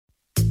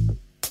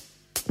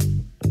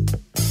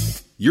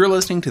You're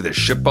listening to the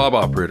ShipBob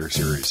Operator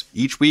Series.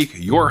 Each week,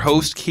 your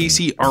host,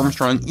 Casey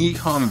Armstrong,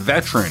 ecom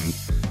veteran,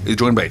 is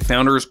joined by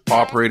founders,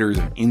 operators,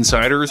 and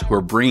insiders who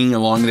are bringing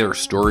along their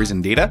stories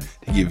and data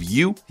to give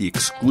you the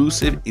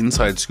exclusive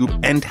inside scoop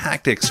and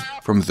tactics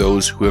from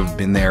those who have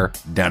been there,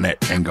 done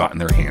it, and gotten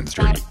their hands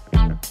dirty.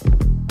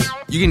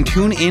 You can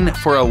tune in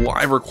for a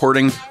live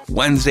recording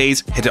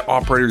Wednesdays. Head to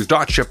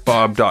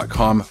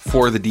operators.shipbob.com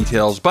for the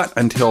details. But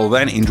until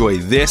then, enjoy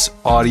this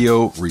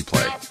audio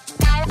replay.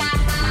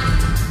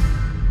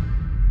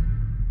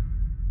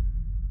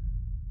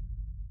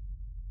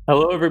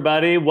 Hello,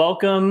 everybody.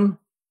 Welcome.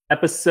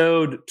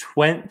 Episode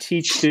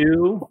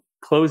 22,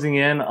 closing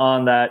in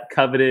on that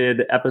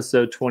coveted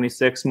episode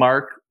 26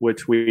 mark,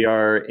 which we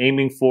are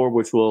aiming for,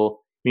 which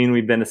will mean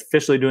we've been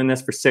officially doing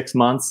this for 6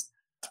 months.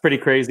 It's pretty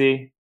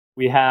crazy.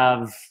 We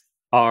have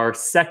our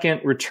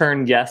second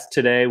return guest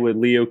today with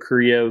Leo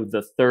Carrillo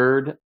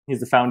III. He's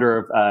the founder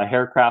of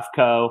Haircraft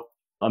Co.,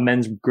 a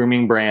men's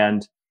grooming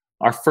brand.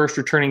 Our first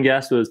returning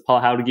guest was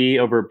Paul Howdegi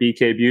over at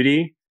BK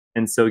Beauty.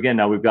 And so again,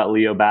 now we've got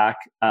Leo back.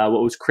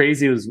 What was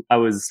crazy was I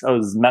was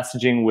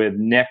messaging with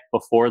Nick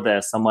before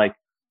this. I'm like,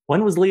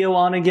 when was Leo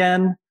on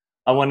again?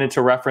 I wanted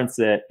to reference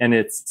it. And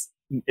it's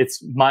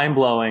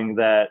mind-blowing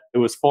that it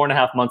was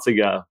 4.5 months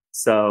ago.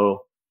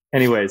 So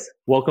anyways,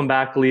 welcome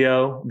back,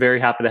 Leo. Very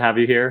happy to have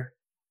you here.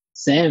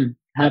 Same.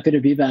 Happy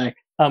to be back.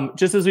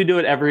 Just as we do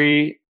it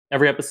every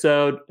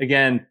episode,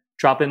 again,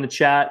 drop in the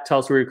chat. Tell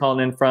us where you're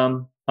calling in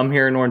from. I'm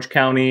here in Orange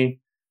County.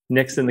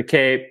 Nick's in the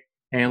Cape.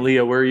 And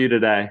Leo, where are you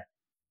today?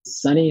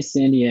 Sunny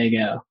San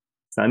Diego.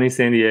 Sunny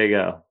San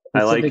Diego.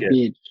 Pacific I like it.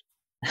 Beach.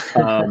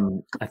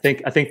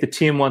 I think the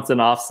team wants an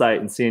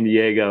offsite in San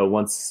Diego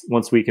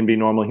once we can be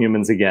normal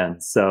humans again.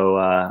 So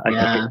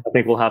I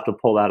think we'll have to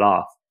pull that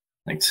off.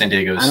 Like San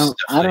Diego's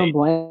I don't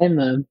blame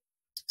them.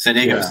 San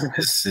Diego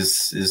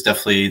is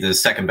definitely the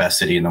second best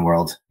city in the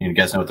world. You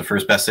guys know what the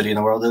first best city in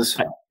the world is?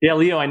 Yeah,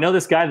 Leo, I know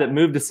this guy that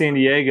moved to San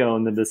Diego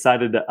and then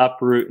decided to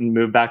uproot and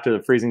move back to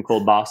the freezing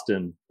cold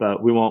Boston.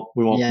 But we won't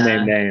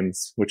name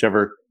names,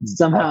 whichever.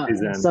 Somehow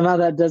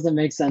that doesn't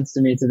make sense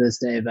to me to this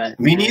day. But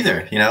me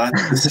neither. I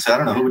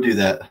don't know who would do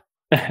that.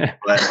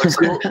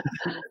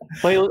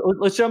 Well,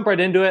 let's jump right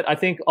into it. I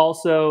think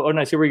also,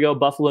 nice. Here we go.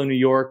 Buffalo, New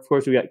York. Of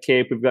course, we got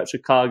Cape. We've got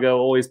Chicago.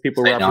 Always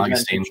people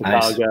representing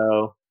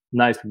Chicago.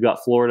 Nice. We've got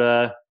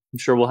Florida. I'm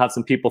sure we'll have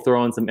some people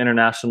throwing some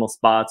international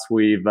spots.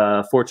 We've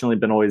fortunately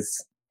been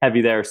always heavy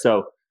there.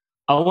 So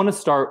I want to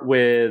start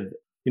with,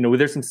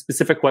 there's some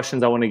specific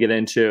questions I want to get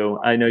into.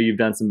 I know you've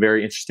done some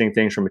very interesting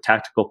things from a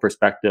tactical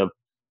perspective,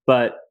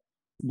 but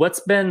what's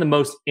been the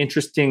most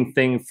interesting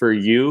thing for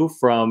you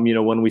from,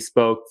 when we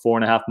spoke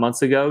 4.5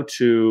 months ago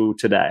to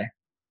today?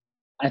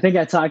 I think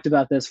I talked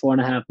about this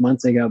 4.5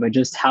 months ago, but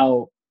just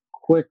how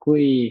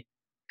quickly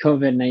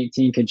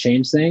COVID-19 could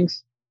change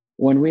things.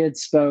 When we had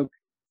spoke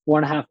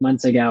 4.5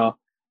 months ago,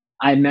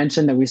 I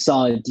mentioned that we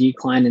saw a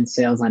decline in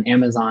sales on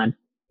Amazon,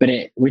 but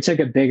we took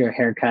a bigger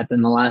haircut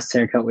than the last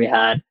haircut we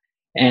had.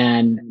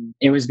 And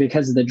it was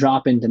because of the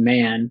drop in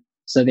demand.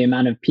 So the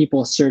amount of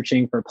people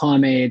searching for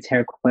pomades,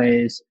 hair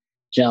clays,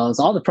 gels,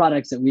 all the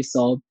products that we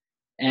sold.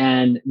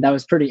 And that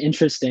was pretty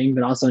interesting,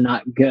 but also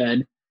not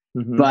good.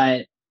 Mm-hmm.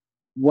 But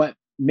what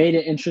made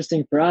it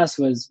interesting for us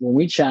was when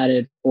we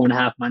chatted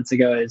 4.5 months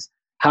ago is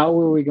how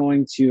were we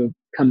going to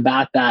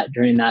combat that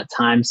during that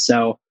time?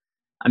 So,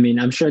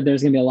 I'm sure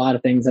there's going to be a lot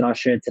of things that I'll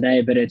share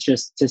today, but it's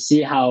just to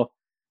see how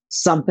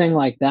something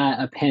like that,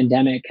 a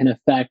pandemic, can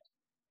affect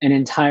an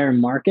entire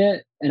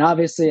market. And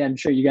obviously, I'm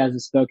sure you guys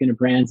have spoken to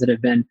brands that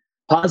have been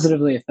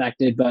positively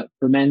affected, but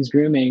for men's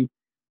grooming,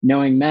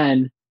 knowing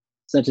men,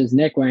 such as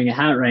Nick wearing a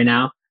hat right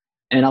now,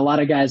 and a lot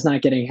of guys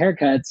not getting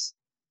haircuts,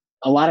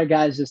 a lot of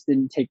guys just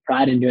didn't take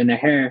pride in doing their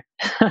hair.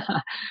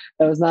 That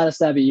was not a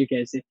stab at you,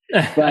 Casey.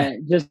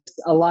 But just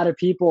a lot of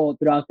people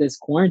throughout this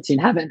quarantine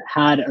haven't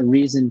had a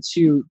reason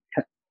to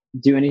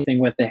do anything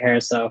with the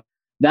hair. So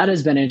that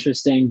has been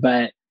interesting,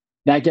 but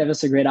that gave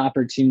us a great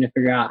opportunity to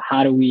figure out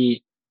how do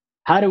we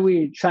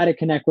try to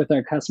connect with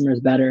our customers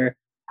better?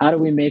 How do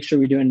we make sure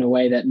we do it in a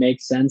way that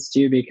makes sense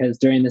too? Because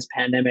during this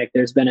pandemic,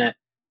 there's been a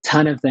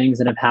ton of things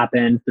that have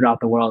happened throughout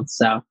the world.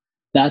 So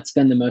that's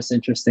been the most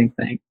interesting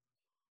thing.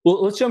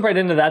 Well, let's jump right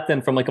into that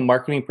then from like a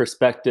marketing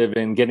perspective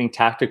and getting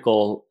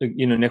tactical.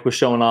 Nick was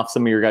showing off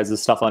some of your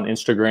guys' stuff on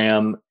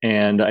Instagram.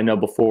 And I know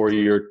before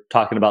you're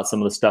talking about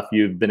some of the stuff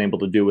you've been able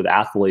to do with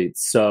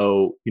athletes.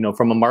 So,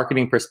 from a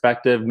marketing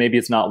perspective, maybe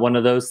it's not one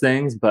of those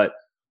things, but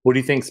what do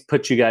you think's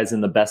put you guys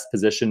in the best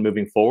position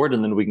moving forward?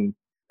 And then we can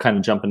kind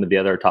of jump into the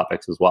other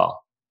topics as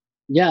well.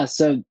 Yeah.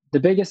 So the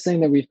biggest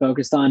thing that we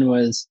focused on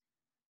was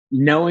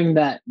knowing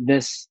that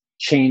this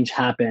change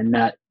happened,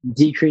 that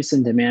decrease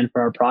in demand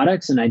for our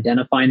products, and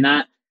identifying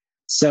that.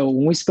 So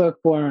when we spoke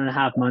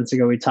 4.5 months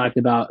ago, we talked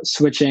about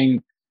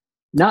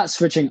not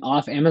switching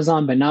off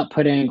Amazon, but not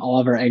putting all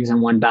of our eggs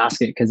in one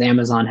basket because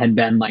Amazon had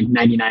been like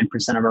 99%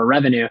 of our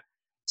revenue.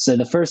 So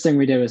the first thing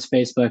we did was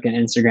Facebook and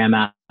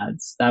Instagram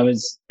ads. That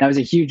was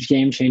a huge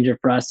game changer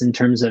for us in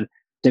terms of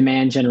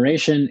demand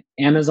generation.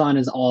 Amazon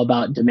is all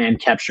about demand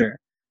capture.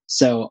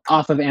 So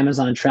off of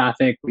Amazon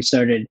traffic, we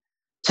started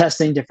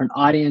testing different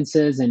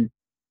audiences. And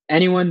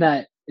anyone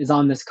that is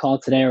on this call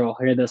today or will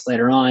hear this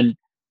later on,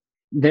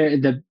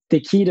 the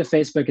key to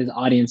Facebook is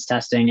audience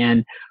testing.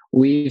 And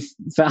we've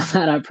found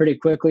that out pretty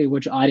quickly,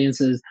 which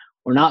audiences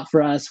were not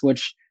for us,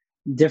 which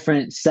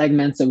different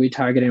segments that we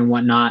targeted and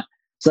whatnot.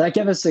 So that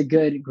gave us a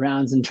good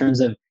grounds in terms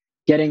of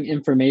getting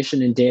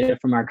information and data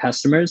from our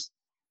customers.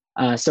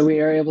 So we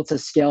are able to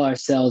scale our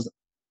sales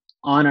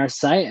on our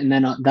site, and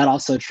then that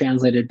also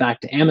translated back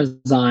to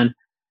Amazon.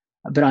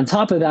 But on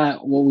top of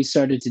that, what we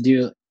started to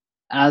do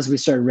as we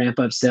started to ramp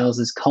up sales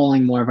is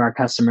calling more of our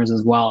customers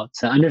as well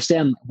to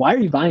understand, why are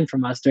you buying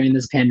from us during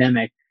this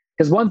pandemic?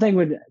 Because one thing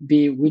would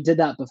be, we did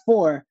that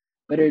before,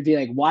 but it would be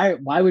like,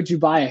 why would you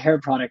buy a hair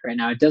product right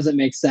now? It doesn't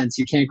make sense.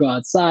 You can't go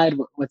outside.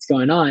 What's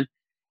going on?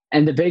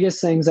 And the biggest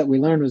things that we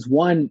learned was,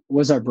 one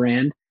was our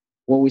brand,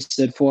 what we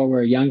stood for.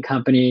 We're a young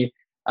company.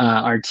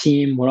 Our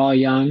team, we're all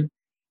young.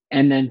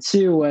 And then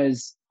two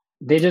was,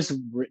 they just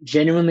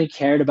genuinely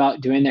cared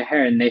about doing their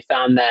hair. And they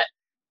found that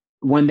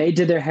when they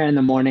did their hair in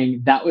the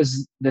morning, that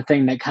was the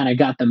thing that kind of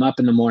got them up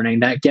in the morning,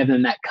 that gave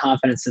them that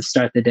confidence to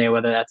start the day,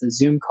 whether that's a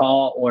Zoom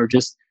call or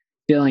just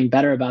feeling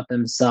better about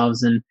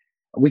themselves. And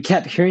we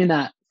kept hearing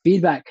that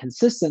feedback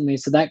consistently.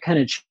 So that kind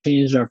of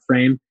changed our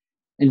frame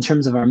in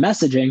terms of our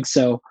messaging.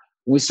 So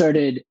we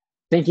started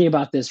thinking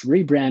about this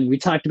rebrand. We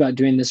talked about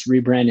doing this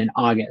rebrand in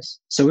August.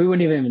 So we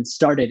wouldn't even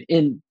started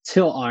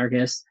until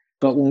August.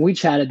 But when we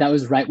chatted, that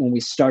was right when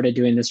we started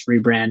doing this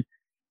rebrand.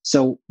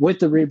 So with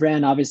the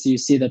rebrand, obviously you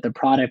see that the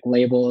product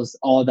labels,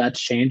 all of that's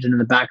changed. And in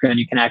the background,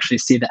 you can actually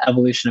see the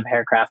evolution of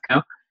Haircraft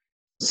Co.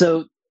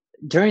 So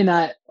during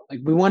that,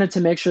 we wanted to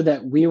make sure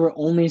that we were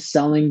only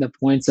selling the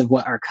points of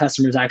what our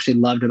customers actually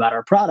loved about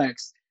our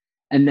products.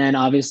 And then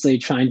obviously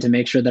trying to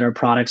make sure that our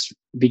products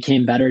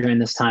became better during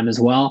this time as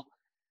well.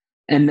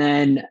 And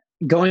then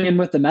going in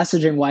with the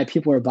messaging, why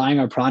people are buying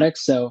our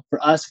products. So for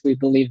us, we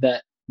believe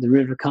that the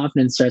root of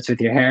confidence starts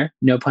with your hair,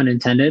 no pun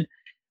intended.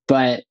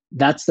 But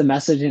that's the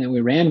messaging that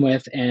we ran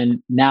with.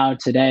 And now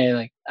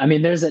today,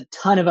 there's a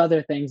ton of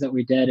other things that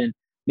we did, and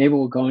maybe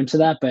we'll go into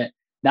that, but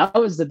that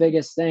was the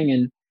biggest thing.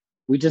 And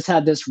we just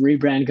had this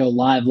rebrand go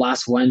live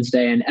last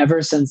Wednesday. And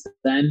ever since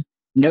then,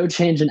 no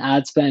change in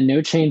ad spend,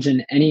 no change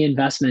in any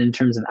investment in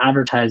terms of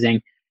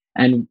advertising.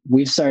 And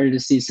we've started to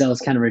see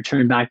sales kind of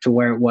return back to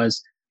where it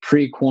was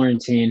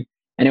pre-quarantine.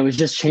 And it was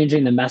just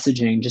changing the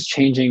messaging, just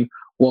changing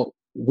what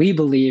we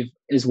believe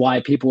is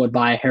why people would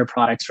buy hair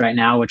products right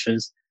now, which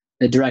is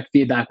the direct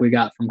feedback we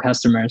got from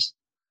customers.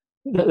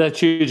 That's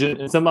huge.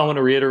 And something I want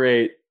to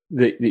reiterate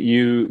that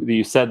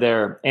you said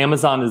there,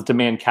 Amazon is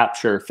demand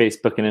capture,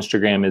 Facebook and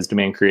Instagram is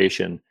demand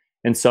creation.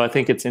 And so I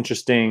think it's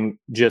interesting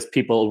just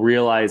people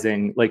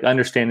realizing,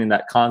 understanding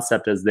that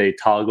concept as they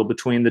toggle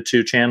between the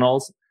two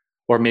channels,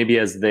 or maybe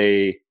as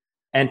they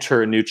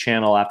enter a new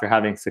channel after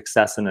having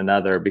success in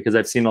another. Because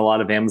I've seen a lot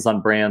of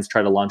Amazon brands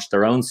try to launch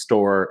their own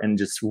store and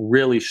just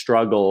really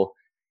struggle,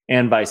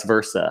 and vice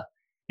versa.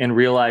 And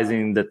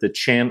realizing that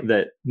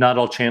that not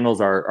all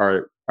channels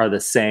are the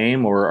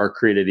same or are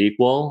created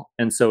equal.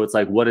 And so it's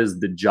what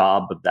is the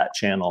job of that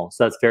channel?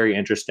 So that's very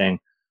interesting.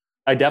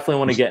 I definitely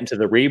want to get into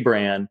the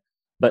rebrand,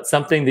 but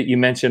something that you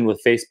mentioned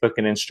with Facebook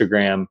and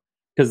Instagram,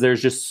 because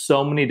there's just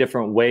so many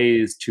different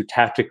ways to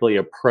tactically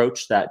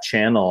approach that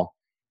channel.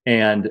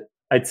 And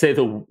I'd say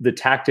the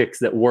tactics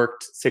that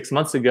worked 6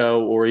 months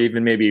ago, or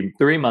even maybe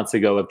 3 months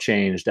ago, have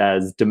changed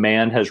as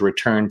demand has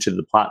returned to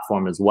the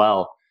platform as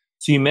well.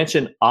 So you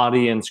mentioned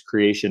audience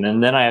creation,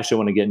 and then I actually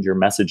want to get into your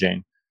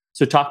messaging.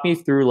 So talk me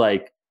through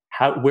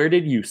where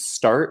did you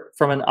start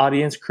from an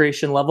audience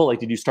creation level?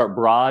 Did you start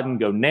broad and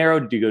go narrow?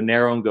 Did you go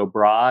narrow and go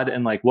broad?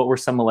 And what were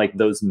some of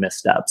those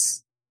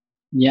missteps?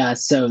 Yeah.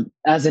 So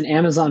as an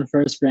Amazon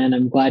first brand,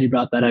 I'm glad you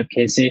brought that up,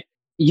 Casey.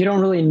 You don't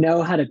really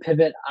know how to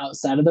pivot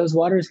outside of those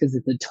waters because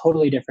it's a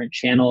totally different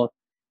channel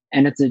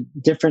and it's a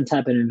different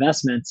type of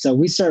investment. So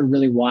we started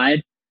really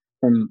wide,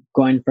 from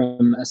going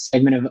from a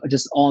segment of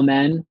just all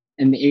men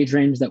in the age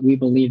range that we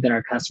believe that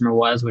our customer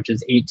was, which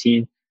is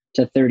 18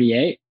 to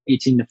 38,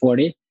 18 to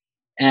 40.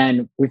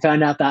 And we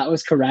found out that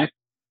was correct.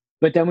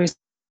 But then we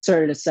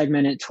started to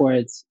segment it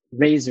towards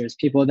razors,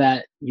 people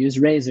that use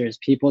razors,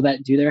 people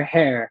that do their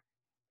hair.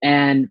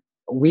 And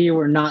we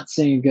were not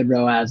seeing a good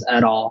ROAS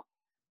at all,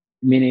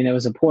 meaning it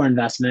was a poor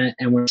investment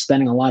and we're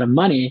spending a lot of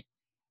money.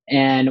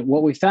 And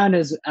what we found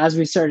is, as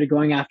we started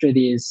going after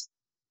these,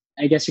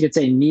 I guess you could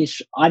say,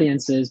 niche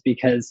audiences,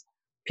 because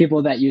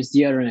people that use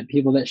deodorant,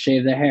 people that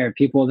shave their hair,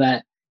 people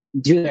that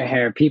do their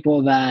hair,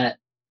 people that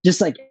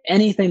just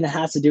anything that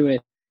has to do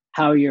with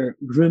how your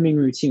grooming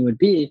routine would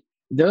be,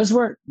 those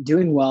weren't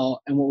doing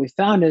well. And what we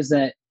found is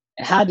that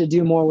it had to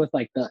do more with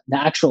the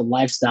actual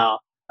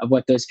lifestyle of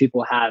what those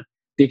people have.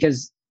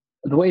 Because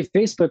the way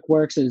Facebook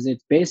works is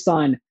it's based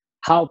on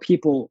how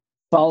people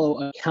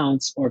follow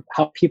accounts or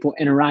how people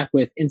interact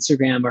with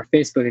Instagram or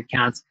Facebook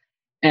accounts.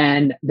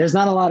 And there's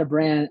not a lot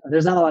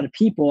of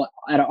people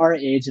at our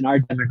age and our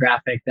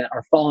demographic that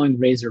are following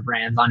razor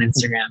brands on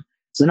Instagram.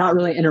 So not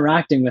really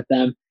interacting with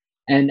them.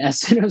 And as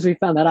soon as we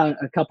found that out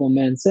a couple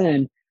months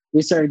in,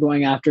 we started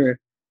going after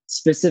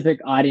specific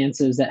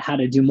audiences that had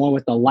to do more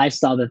with the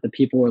lifestyle that the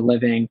people were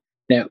living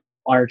that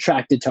are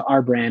attracted to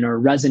our brand or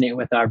resonate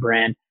with our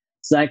brand.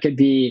 So that could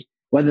be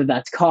whether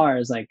that's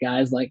cars, like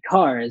guys like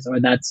cars, or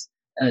that's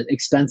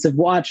expensive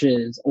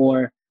watches,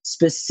 or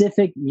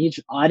specific niche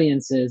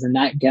audiences. And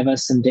that gave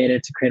us some data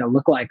to create a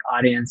lookalike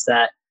audience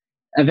that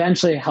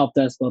eventually helped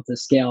us both to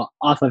scale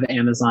off of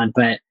Amazon.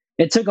 But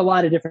it took a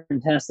lot of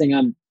different testing.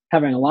 I'm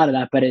covering a lot of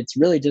that, but it's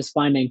really just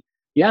finding,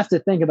 you have to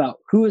think about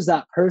who is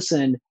that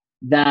person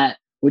that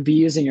would be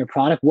using your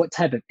product? What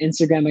type of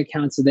Instagram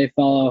accounts do they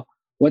follow?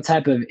 What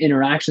type of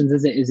interactions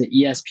is it? Is it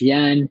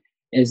ESPN?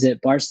 Is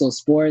it Barstool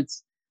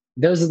Sports?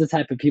 Those are the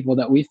type of people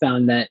that we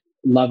found that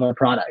love our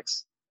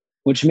products,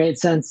 which made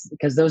sense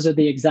because those are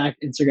the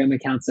exact Instagram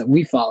accounts that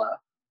we follow.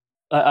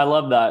 I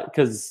love that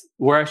because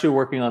we're actually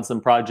working on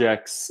some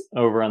projects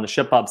over on the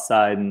ShipHop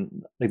side.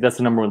 And like, that's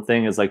the number one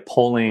thing is like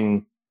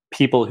polling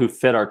people who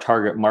fit our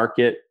target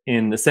market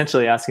and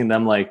essentially asking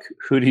them like,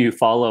 who do you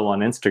follow on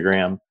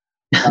Instagram?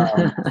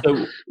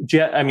 So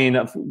I mean,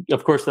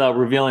 of course, without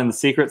revealing the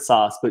secret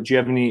sauce, but do you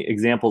have any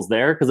examples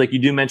there? Because like you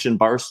do mention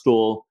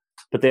Barstool,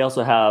 but they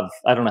also have,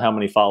 I don't know how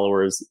many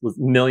followers,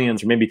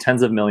 millions or maybe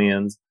tens of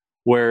millions.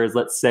 Whereas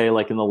let's say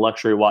like in the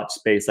luxury watch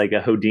space, like a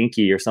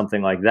Hodinkee or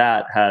something like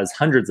that has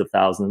hundreds of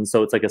thousands.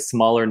 So it's like a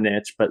smaller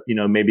niche, but you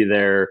know, maybe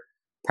they're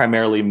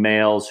primarily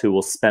males who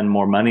will spend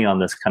more money on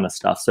this kind of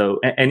stuff. So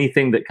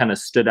anything that kind of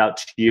stood out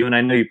to you, and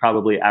I know you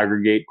probably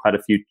aggregate quite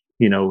a few,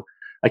 you know,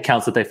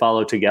 accounts that they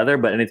follow together,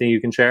 but anything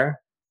you can share?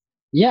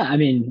 Yeah, I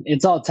mean,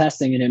 it's all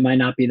testing and it might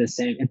not be the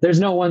same. There's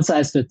no one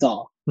size fits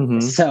all. Mm-hmm.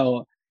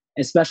 So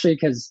especially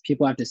because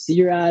people have to see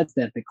your ads,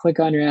 they have to click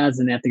on your ads,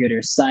 and they have to go to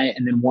your site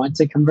and then want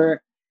to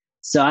convert.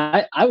 So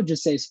I would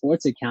just say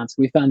sports accounts.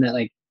 We found that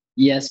like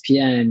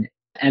ESPN,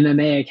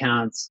 MMA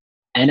accounts,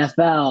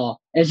 NFL,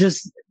 it's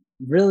just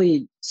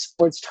really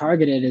sports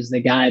targeted is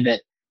the guy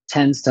that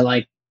tends to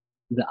like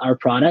our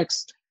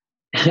products.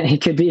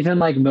 It could be even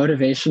like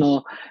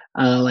motivational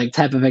like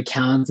type of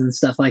accounts and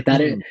stuff like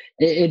that. Mm.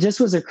 It just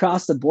was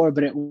across the board.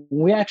 But when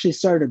we actually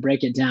started to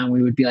break it down,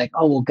 we would be like,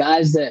 oh, well,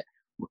 guys that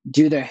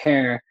do their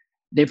hair,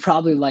 they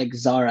probably like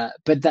Zara.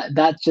 But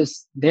that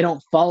just, they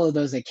don't follow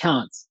those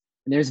accounts.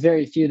 And there's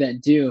very few that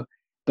do.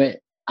 But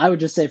I would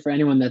just say for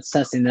anyone that's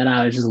testing that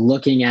out, is just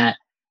looking at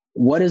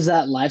what is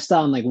that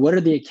lifestyle and like what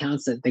are the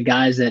accounts that the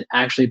guys that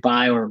actually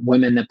buy or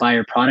women that buy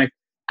your product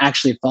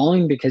actually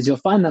following, because you'll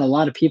find that a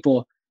lot of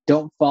people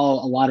don't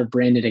follow a lot of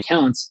branded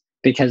accounts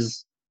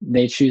because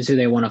they choose who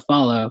they want to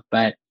follow.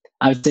 But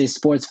I would say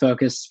sports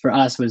focus for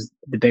us was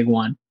the big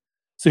one.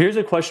 So here's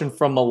a question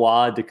from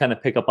Mawad to kind of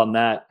pick up on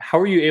that. How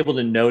were you able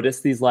to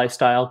notice these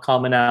lifestyle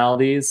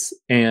commonalities?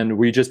 And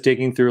were you just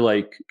digging through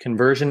like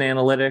conversion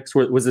analytics?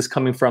 Was this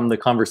coming from the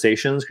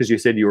conversations? Because you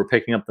said you were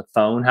picking up the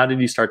phone. How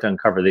did you start to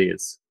uncover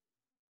these?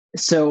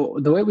 So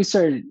the way we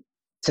started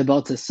to be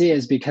able to see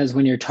is because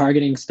when you're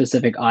targeting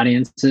specific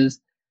audiences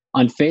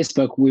on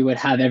Facebook, we would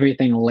have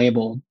everything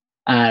labeled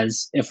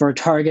as if we're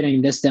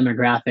targeting this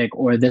demographic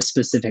or this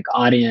specific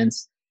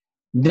audience,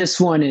 this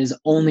one is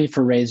only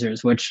for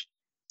razors, which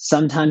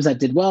sometimes that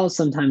did well,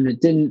 sometimes it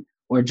didn't,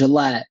 or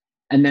Gillette.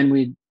 And then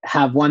we'd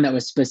have one that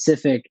was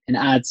specific, an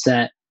ad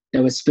set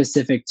that was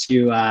specific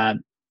to,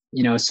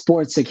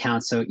 sports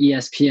accounts. So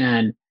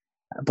ESPN,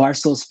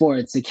 Barstool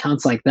Sports,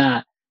 accounts like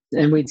that.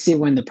 And we'd see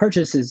when the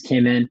purchases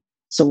came in.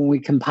 So when we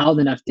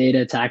compiled enough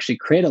data to actually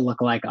create a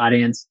lookalike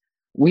audience,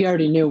 we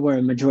already knew where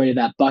a majority of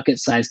that bucket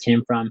size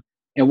came from.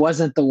 It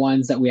wasn't the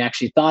ones that we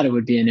actually thought it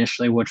would be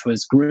initially, which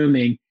was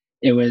grooming.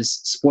 It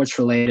was sports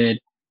related.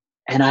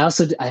 And I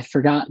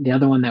forgot the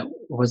other one that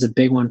was a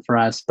big one for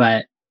us,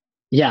 but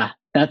yeah,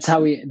 that's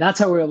how we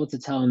were able to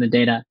tell in the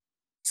data.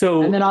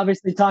 So, and then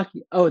obviously the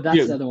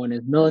other one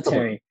is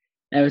military.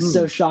 It was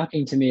so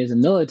shocking to me as a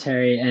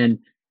military, and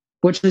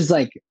which is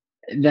like,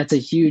 that's a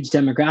huge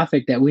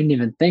demographic that we didn't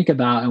even think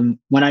about. And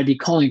when I'd be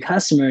calling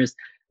customers,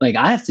 like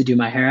I have to do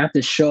my hair, I have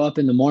to show up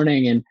in the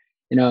morning, and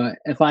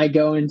if I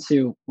go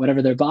into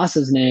whatever their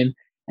boss's name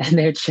and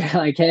they'd share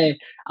like, hey,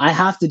 I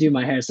have to do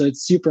my hair. So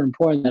it's super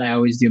important that I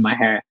always do my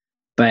hair.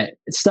 But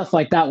stuff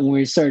like that, when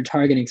we started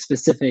targeting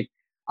specific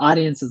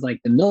audiences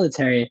like the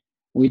military,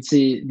 we'd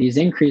see these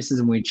increases,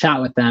 and we'd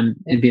chat with them.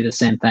 It'd be the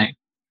same thing.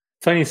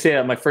 Funny you say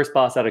that. My first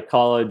boss out of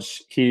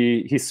college,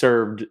 he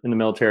served in the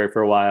military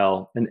for a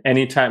while. And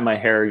anytime my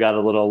hair got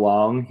a little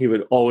long, he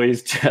would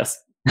always just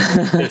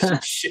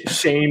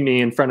shame me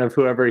in front of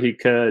whoever he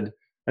could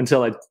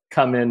until I'd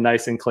come in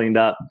nice and cleaned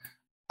up.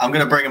 I'm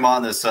going to bring him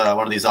on this one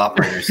of these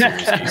operators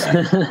series.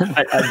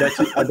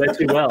 I bet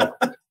you will.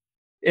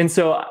 And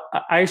so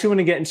I actually want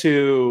to get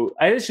into,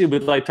 I actually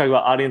would like to talk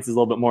about audiences a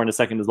little bit more in a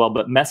second as well,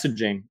 but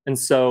messaging. And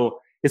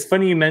so it's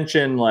funny you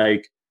mentioned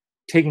like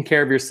taking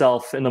care of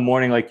yourself in the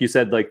morning, like you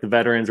said, like the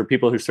veterans or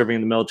people who are serving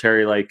in the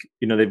military, like,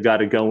 they've got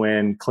to go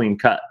in clean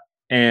cut.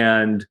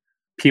 And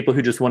people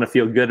who just want to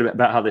feel good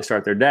about how they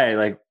start their day,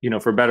 like,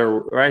 for better,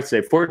 or I'd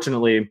say,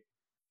 fortunately,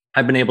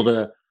 I've been able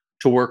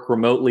to work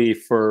remotely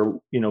for,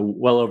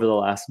 well over the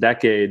last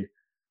decade.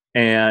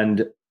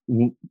 And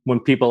when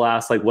people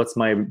ask like, what's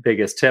my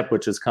biggest tip,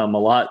 which has come a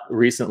lot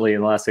recently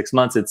in the last 6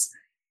 months,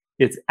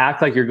 it's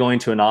act like you're going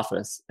to an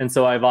office. And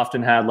so I've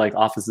often had like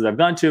offices I've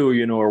gone to,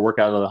 or work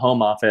out of the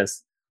home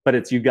office, but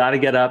it's, you got to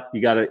get up,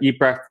 you got to eat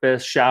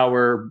breakfast,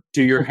 shower,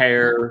 do your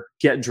hair,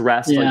 get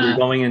dressed like you're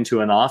going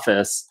into an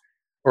office,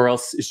 or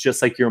else it's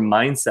just like your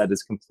mindset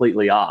is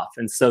completely off.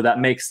 And so that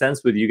makes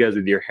sense with you guys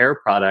with your hair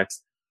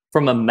products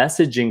from a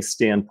messaging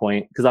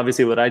standpoint, because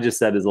obviously what I just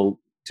said is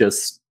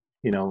it's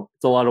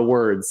a lot of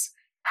words.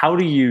 How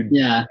do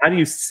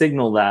you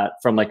signal that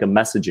from like a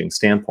messaging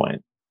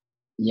standpoint?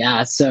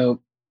 Yeah.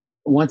 So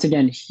once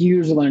again,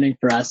 huge learning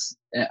for us.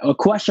 A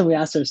question we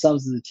asked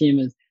ourselves as a team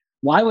is,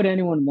 why would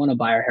anyone want to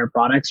buy our hair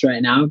products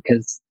right now?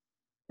 Because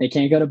they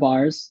can't go to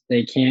bars.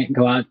 They can't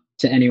go out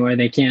to anywhere.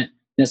 They can't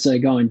necessarily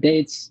go on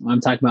dates. I'm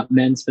talking about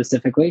men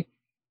specifically.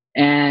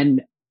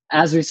 And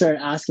as we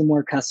started asking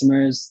more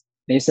customers,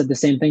 they said the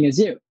same thing as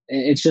you.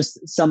 It's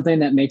just something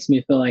that makes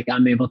me feel like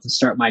I'm able to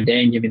start my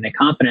day and give me the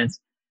confidence.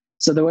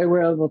 So the way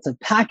we're able to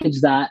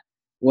package that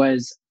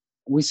was,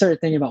 we started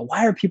thinking about,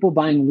 why are people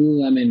buying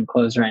Lululemon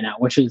clothes right now?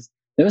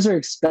 Those are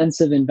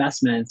expensive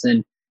investments,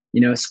 and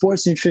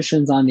sports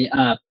nutrition's on the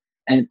up,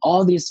 and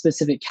all these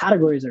specific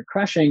categories are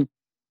crushing.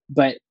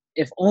 But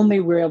if only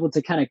we're able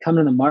to kind of come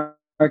to the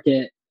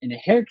market in a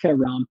hair care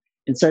realm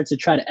and start to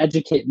try to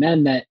educate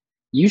men that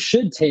you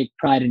should take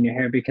pride in your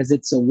hair, because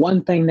it's the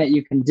one thing that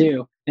you can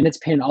do, and it's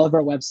pinned all over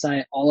our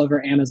website, all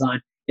over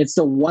Amazon. It's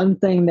the one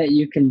thing that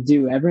you can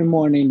do every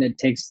morning that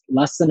takes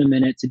less than a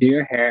minute to do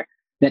your hair,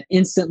 that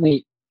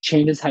instantly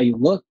changes how you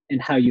look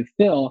and how you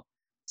feel.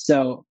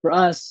 So for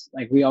us,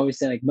 like we always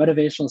say, like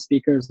motivational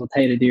speakers will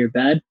tell you to do your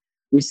bed.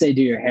 We say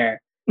do your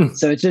hair.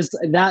 So it's just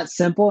that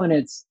simple, and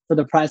it's for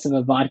the price of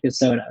a vodka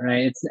soda,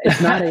 right?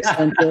 It's not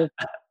expensive,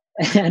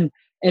 and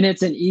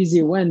it's an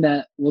easy win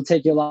that will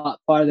take you a lot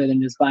farther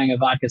than just buying a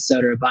vodka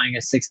soda or buying a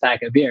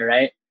 6-pack of beer,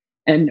 right?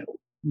 And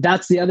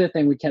that's the other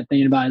thing we kept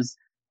thinking about is,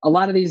 a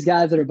lot of these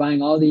guys that are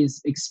buying all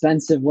these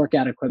expensive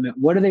workout equipment,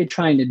 what are they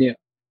trying to do?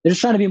 They're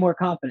just trying to be more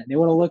confident. They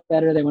want to look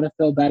better. They want to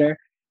feel better.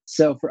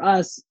 So for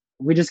us,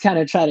 we just kind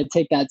of try to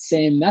take that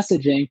same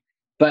messaging,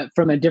 but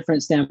from a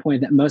different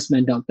standpoint that most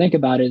men don't think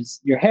about, is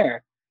your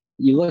hair.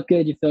 You look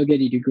good, you feel good,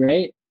 you do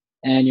great.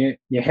 And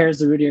your hair is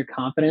the root of your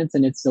confidence.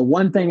 And it's the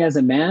one thing as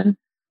a man,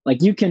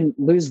 like you can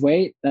lose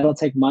weight, that'll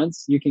take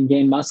months. You can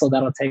gain muscle,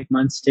 that'll take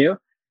months too.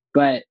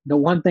 But the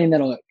one thing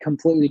that'll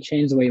completely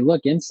change the way you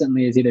look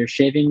instantly is either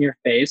shaving your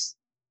face,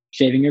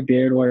 shaving your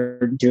beard,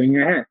 or doing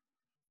your hair.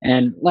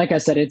 And like I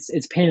said, it's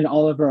painted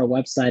all over our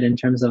website in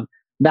terms of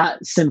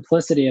that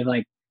simplicity of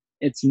like,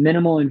 it's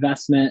minimal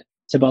investment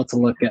to be able to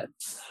look good.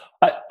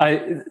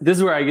 This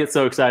is where I get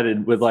so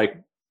excited with like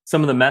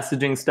some of the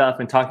messaging stuff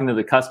and talking to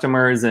the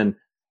customers, and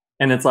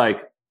it's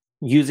like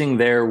using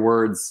their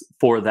words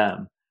for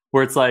them,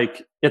 where it's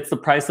like, it's the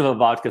price of a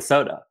vodka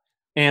soda.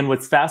 And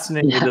what's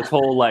fascinating with this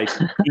whole like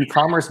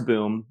e-commerce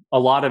boom, a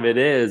lot of it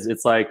is,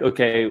 it's like,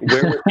 okay,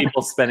 where were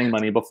people spending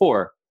money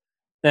before?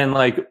 And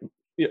like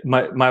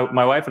my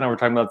wife and I were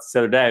talking about this the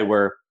other day,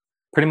 where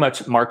pretty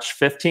much March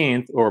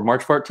 15th or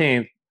March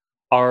 14th,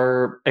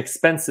 our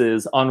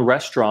expenses on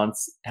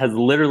restaurants has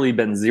literally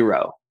been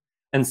zero.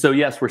 And so,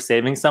 yes, we're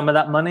saving some of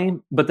that money,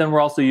 but then we're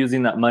also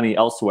using that money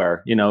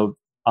elsewhere.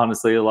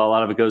 Honestly, a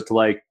lot of it goes to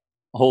like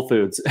Whole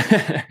Foods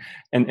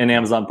and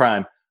Amazon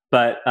Prime.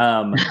 But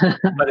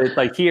it's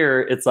like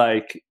here, it's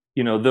like,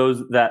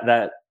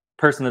 that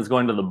person that's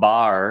going to the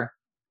bar,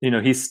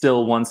 he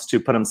still wants to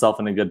put himself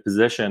in a good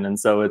position. And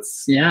so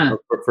it's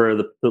for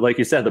the, like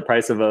you said, the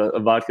price of a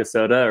vodka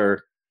soda,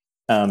 or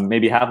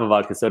maybe half a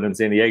vodka soda in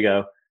San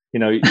Diego, you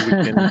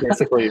can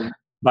basically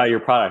buy your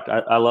product.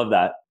 I love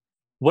that.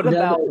 What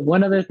about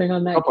one other thing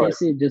on that,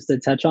 Casey, just to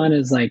touch on,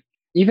 is like,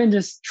 even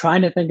just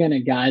trying to think in a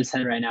guy's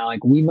head right now,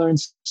 like we learned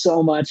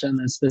so much on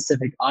the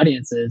specific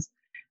audiences,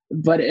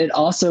 but it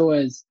also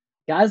was,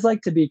 guys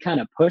like to be kind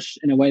of pushed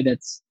in a way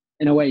that's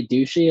in a way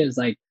douchey. Is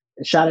like,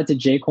 shout out to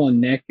J. Cole and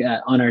Nick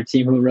on our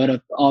team who wrote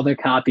up all the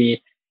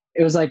copy.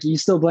 It was like, you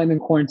still blaming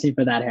quarantine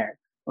for that hair,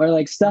 or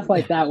like stuff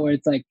like that, where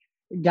it's like,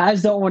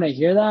 guys don't want to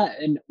hear that.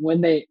 And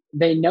when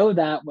they know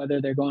that,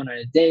 whether they're going on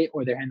a date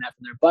or they're hearing that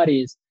from their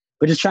buddies,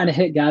 but just trying to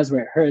hit guys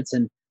where it hurts.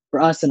 And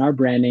for us and our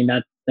branding,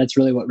 that's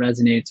really what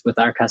resonates with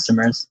our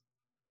customers.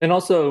 And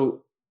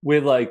also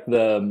with like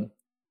the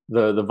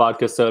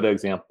vodka soda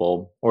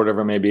example or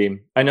whatever it may be,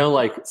 I know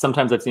like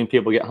sometimes I've seen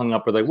people get hung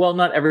up with like, well,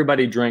 not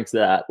everybody drinks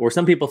that, or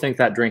some people think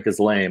that drink is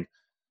lame.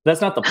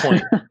 That's not the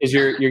point. Is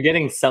you're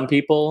getting some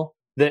people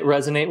that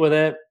resonate with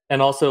it,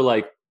 and also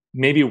like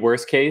maybe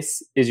worst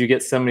case is you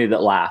get somebody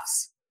that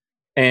laughs.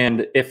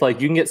 And if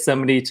like you can get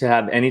somebody to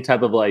have any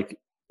type of like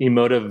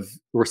emotive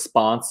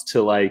response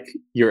to like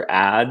your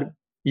ad,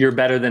 you're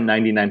better than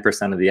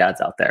 99% of the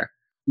ads out there.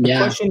 The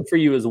question for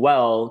you as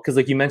well, because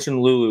like you mentioned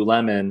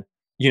Lululemon,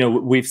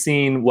 we've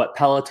seen what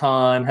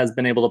Peloton has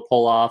been able to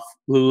pull off.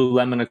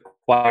 Lululemon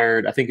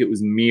acquired, I think it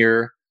was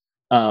Mir.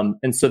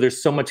 And so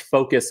there's so much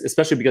focus,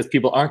 especially because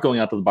people aren't going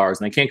out to the bars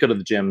and they can't go to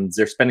the gyms.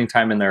 They're spending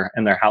time in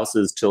their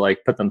houses to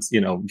like put them,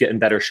 get in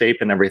better shape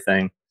and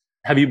everything.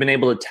 have you been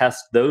able to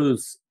test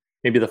those,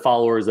 maybe the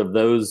followers of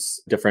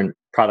those different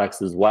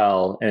products as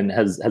well? And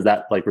has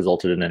that like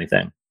resulted in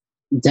anything?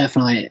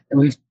 Definitely.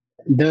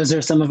 Those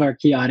are some of our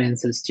key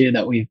audiences too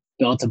that we've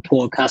built a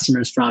pool of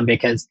customers from,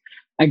 because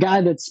a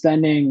guy that's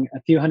spending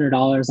a few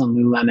 $100s on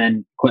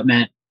Lululemon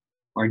equipment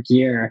or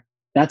gear,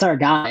 that's our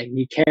guy.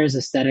 He cares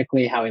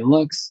aesthetically how he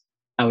looks,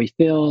 how he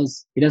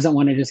feels. He doesn't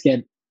want to just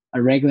get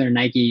a regular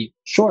Nike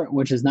short,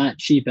 which is not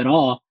cheap at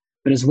all,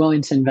 but is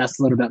willing to invest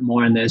a little bit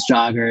more in those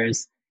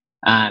joggers.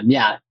 And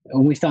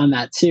we found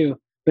that too.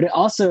 But it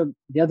also,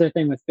 the other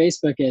thing with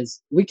Facebook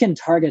is we can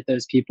target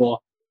those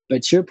people.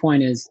 But to your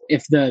point is,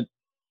 if the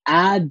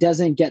ad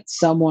doesn't get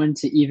someone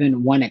to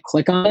even want to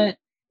click on it,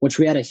 which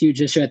we had a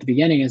huge issue at the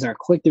beginning, is our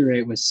click-through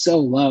rate was so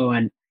low.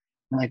 And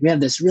like, we have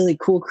this really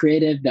cool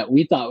creative that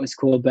we thought was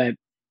cool, but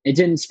it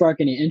didn't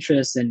spark any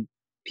interest and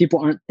people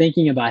aren't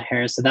thinking about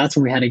hair. So that's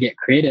when we had to get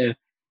creative,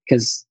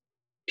 because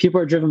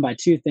people are driven by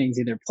two things,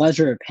 either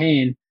pleasure or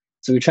pain.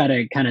 So we try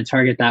to kind of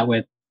target that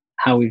with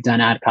how we've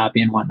done ad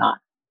copy and whatnot.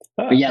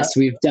 But yes,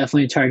 we've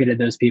definitely targeted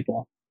those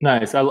people.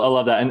 Nice. I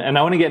love that. And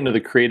I want to get into the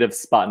creative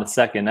spot in a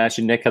second.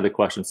 Actually, Nick had the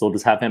question, so we'll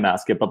just have him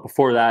ask it. But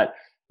before that,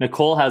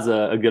 Nicole has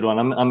a good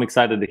one. I'm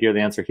excited to hear the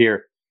answer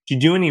here. Do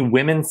you do any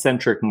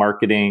women-centric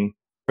marketing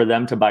for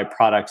them to buy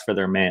products for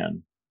their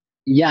man?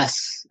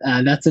 Yes,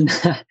 that's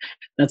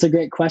a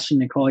great question,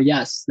 Nicole.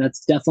 Yes,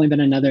 that's definitely been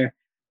another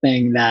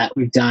thing that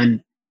we've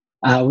done.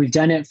 We've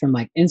done it from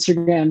like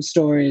Instagram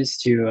stories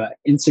to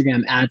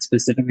Instagram ads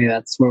specifically.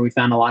 That's where we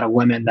found a lot of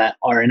women that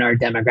are in our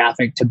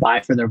demographic to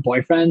buy for their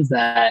boyfriends.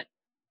 That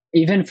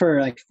even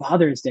for like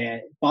Father's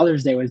Day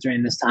was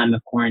during this time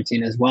of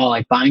quarantine as well,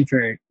 like buying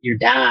for your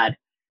dad.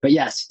 But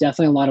yes,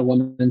 definitely a lot of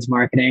women's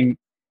marketing.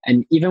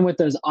 And even with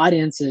those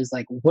audiences,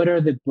 like what are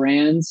the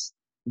brands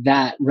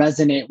that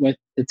resonate with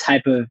the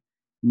type of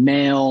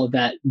male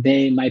that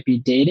they might be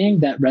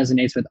dating that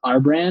resonates with our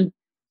brand?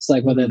 So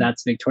like whether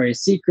that's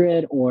Victoria's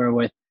Secret or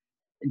with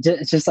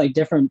just like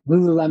different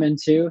Lululemon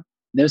too,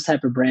 those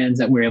type of brands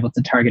that we're able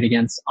to target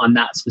against on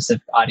that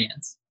specific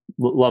audience.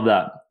 Love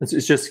that.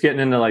 It's just getting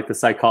into like the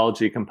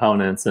psychology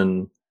components,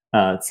 and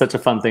it's such a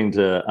fun thing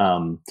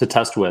to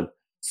test with.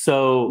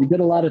 So we did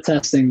a lot of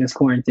testing this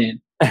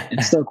quarantine.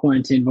 It's still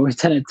quarantine, but we've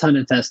done a ton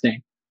of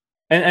testing.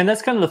 And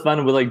that's kind of the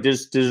fun with like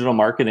digital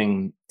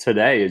marketing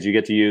today, is you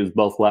get to use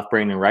both left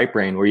brain and right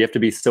brain, where you have to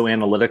be so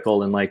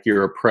analytical in like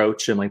your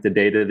approach and like the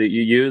data that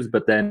you use,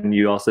 but then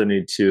you also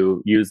need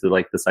to use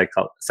the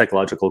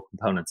psychological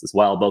components as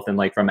well, both in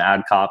like from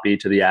ad copy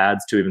to the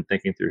ads to even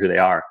thinking through who they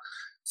are.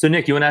 So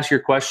Nick, you want to ask your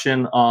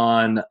question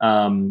on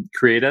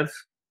creative?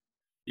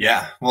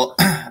 Yeah, well,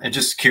 I'm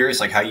just curious,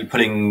 like how are you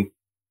putting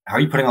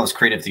all this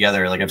creative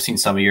together? Like I've seen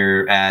some of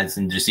your ads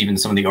and just even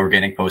some of the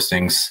organic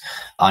postings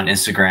on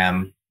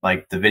Instagram.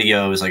 Like the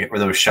videos, like where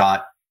those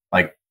shot,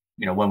 like,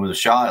 you know, when was a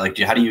shot? Like,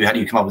 how do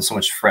you come up with so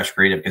much fresh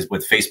creative? Because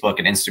with Facebook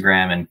and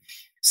Instagram and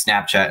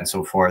Snapchat and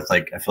so forth,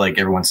 like I feel like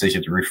everyone says you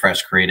have to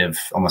refresh creative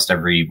almost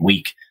every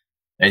week.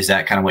 Is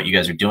that kind of what you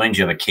guys are doing? Do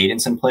you have a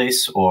cadence in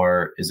place,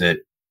 or is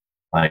it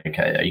like,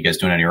 are you guys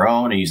doing it on your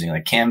own? Are you using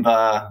like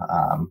Canva?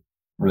 I'm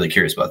really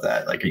curious about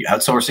that. Like, are you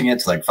outsourcing it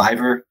to like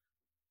Fiverr?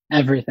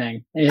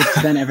 Everything. It's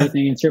been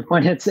everything. And to your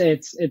point,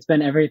 it's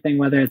been everything,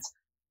 whether it's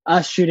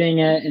us shooting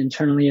it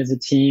internally as a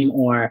team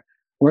or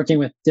working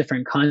with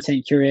different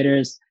content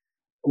curators.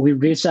 We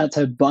reached out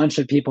to a bunch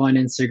of people on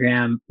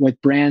Instagram with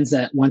brands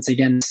that, once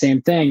again,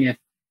 same thing.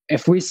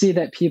 If we see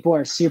that people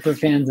are super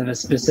fans of a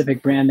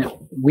specific brand that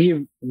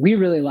we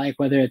really like,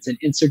 whether it's an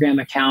Instagram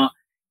account,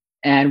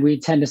 and we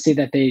tend to see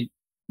that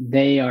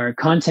they are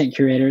content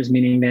curators,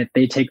 meaning that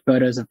they take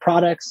photos of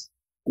products,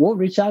 we'll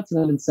reach out to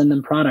them and send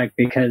them product,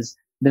 because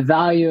the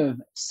value of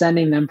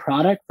sending them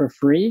product for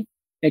free,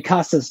 it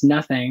costs us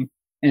nothing.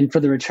 And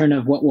for the return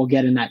of what we'll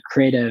get in that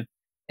creative.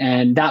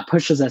 And that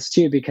pushes us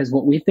too, because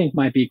what we think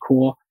might be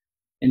cool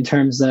in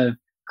terms of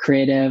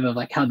creative, of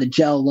like how the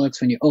gel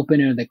looks when you open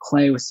it, or the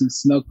clay with some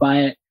smoke by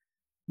it,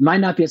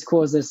 might not be as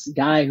cool as this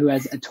guy who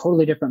has a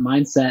totally different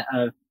mindset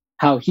of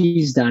how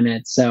he's done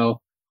it.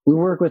 So we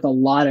work with a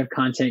lot of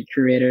content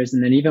curators,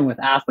 and then even with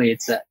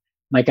athletes,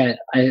 like I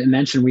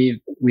mentioned,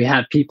 we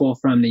have people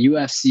from the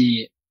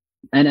UFC,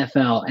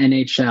 NFL,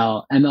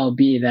 NHL,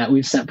 MLB that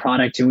we've sent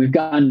product to. We've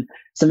gotten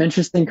some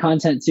interesting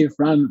content too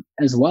from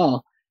as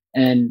well.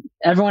 And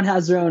everyone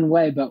has their own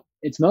way, but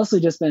it's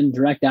mostly just been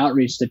direct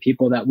outreach to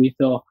people that we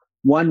feel,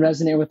 one,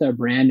 resonate with our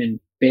brand and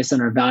based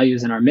on our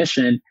values and our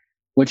mission,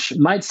 which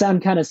might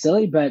sound kind of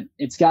silly, but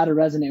it's got to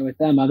resonate with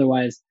them.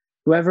 Otherwise,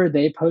 whoever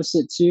they post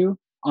it to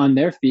on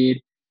their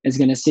feed is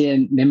going to see it,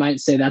 and they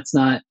might say that's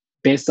not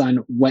based on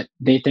what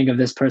they think of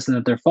this person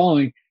that they're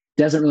following,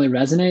 doesn't really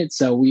resonate.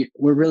 So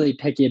we're really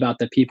picky about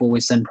the people we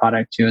send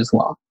product to as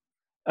well.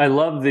 I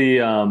love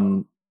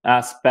the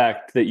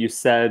aspect that you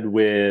said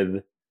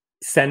with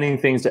sending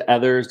things to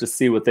others to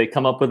see what they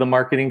come up with a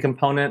marketing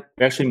component.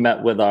 We actually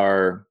met with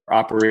our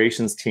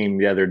operations team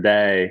the other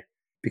day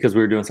because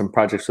we were doing some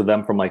projects with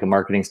them from like a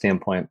marketing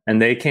standpoint.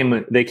 And they came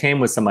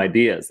with some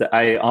ideas that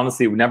I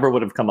honestly never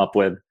would have come up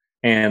with.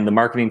 And the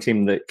marketing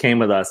team that came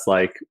with us,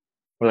 like,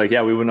 we're like,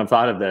 yeah, we wouldn't have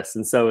thought of this.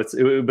 And so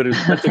but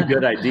it's such a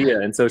good idea.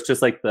 And so it's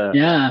just like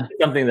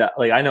something that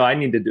like, I know I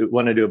need to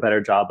want to do a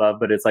better job of,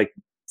 but it's like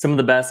some of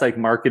the best like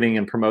marketing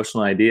and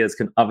promotional ideas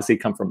can obviously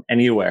come from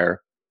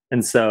anywhere.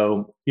 And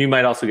so you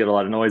might also get a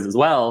lot of noise as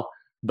well,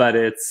 but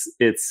it's,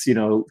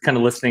 kind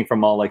of listening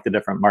from all like the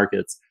different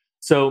markets.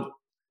 So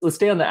let's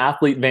stay on the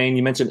athlete vein.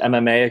 You mentioned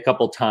MMA a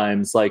couple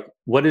times. Like,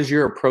 what has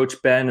your approach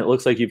been? It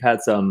looks like you've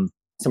had some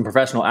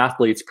professional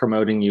athletes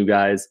promoting you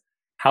guys.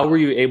 How were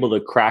you able to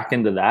crack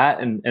into that?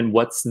 And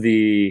what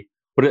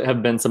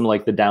have been some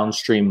like the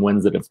downstream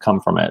wins that have come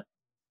from it?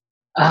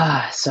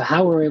 So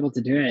how we were able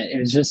to do it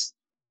was just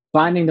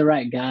finding the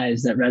right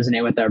guys that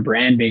resonate with our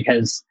brand,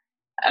 because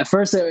at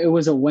first it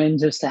was a win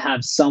just to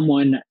have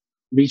someone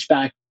reach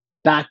back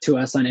to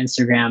us on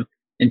Instagram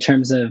in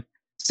terms of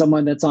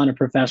someone that's on a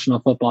professional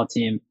football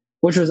team,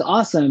 which was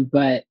awesome.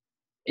 But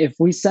if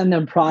we send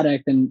them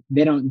product and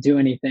they don't do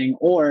anything,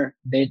 or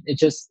they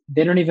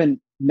don't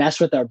even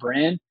mesh with our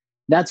brand,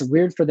 that's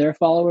weird for their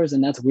followers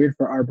and that's weird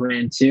for our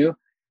brand too.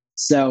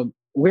 So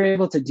we're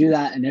able to do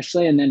that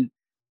initially. And then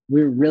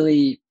we're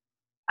really,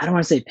 I don't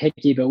want to say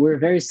picky, but we're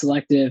very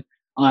selective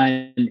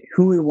on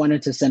who we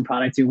wanted to send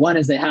product to. One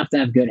is they have to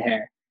have good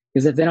hair,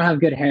 because if they don't have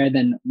good hair,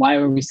 then why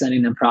were we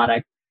sending them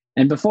product?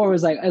 And before it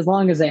was like, as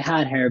long as they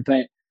had hair,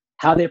 but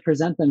how they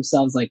present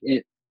themselves, like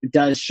it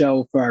does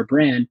show for our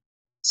brand.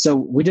 So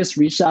we just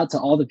reached out to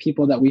all the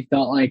people that we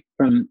felt like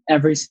from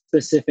every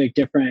specific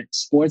different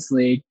sports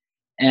league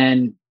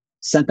and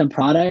sent them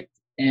product.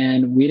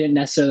 And we didn't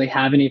necessarily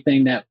have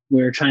anything that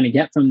we were trying to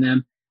get from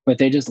them, but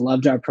they just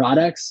loved our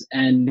products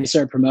and they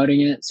started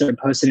promoting it, started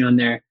posting on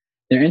their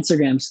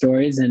Instagram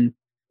stories. And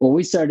what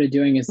we started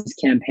doing is this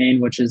campaign,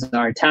 which is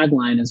our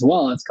tagline as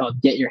well. It's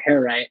called Get Your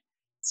Hair Right.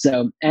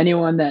 So any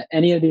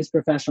of these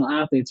professional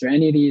athletes or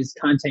any of these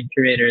content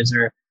curators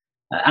or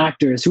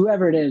actors,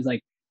 whoever it is,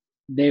 like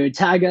they would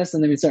tag us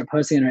and then we'd start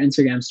posting on our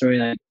Instagram story,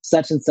 like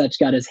such and such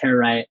got his hair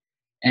right.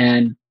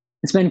 And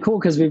it's been cool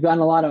because we've gotten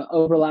a lot of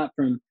overlap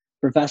from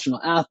professional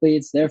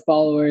athletes, their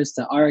followers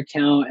to our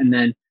account. And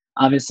then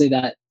obviously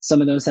that some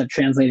of those have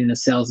translated into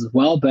sales as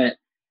well. But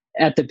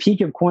at the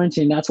peak of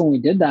quarantine, that's when we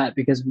did that,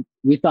 because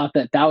we thought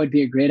that would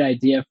be a great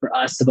idea for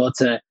us to be able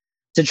to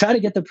try to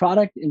get the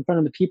product in front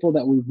of the people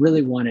that we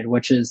really wanted,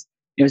 which is,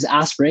 it was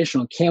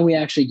aspirational. Can we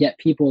actually get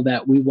people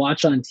that we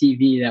watch on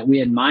TV that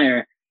we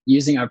admire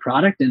using our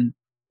product? And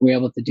we're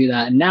able to do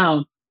that. And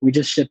now we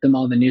just ship them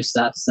all the new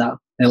stuff. So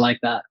they like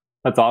that.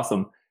 That's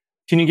awesome.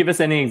 Can you give us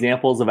any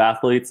examples of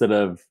athletes that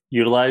have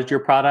utilized your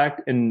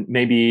product? And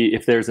maybe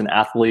if there's an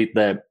athlete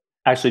that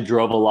actually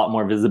drove a lot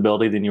more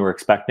visibility than you were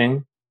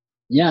expecting?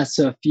 Yeah.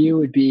 So a few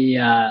would be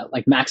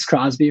like Max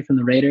Crosby from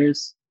the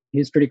Raiders. He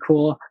was pretty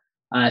cool.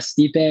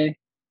 Stipe,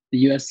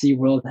 the UFC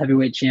World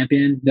Heavyweight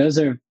Champion. Those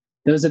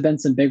have been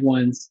some big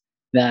ones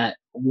that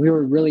we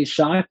were really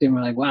shocked, and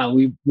we're like, wow,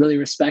 we really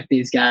respect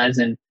these guys,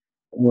 and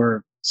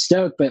we're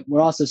stoked, but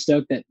we're also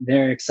stoked that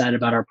they're excited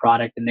about our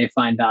product and they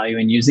find value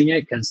in using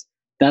it, because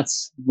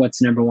that's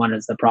what's number one,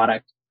 is the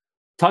product.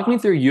 Talk me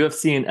through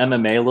UFC and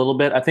MMA a little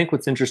bit. I think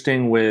what's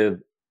interesting with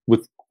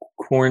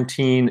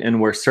quarantine and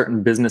where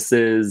certain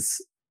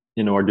businesses,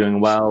 are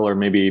doing well or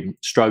maybe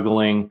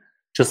struggling,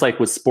 just like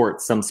with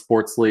sports, some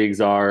sports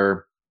leagues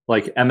are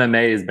like,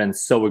 MMA has been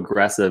so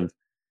aggressive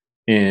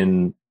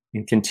in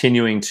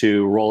continuing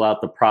to roll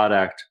out the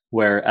product,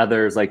 where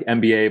others like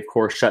NBA, of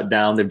course, shut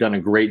down. They've done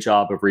a great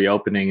job of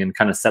reopening and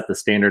kind of set the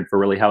standard for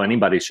really how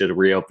anybody should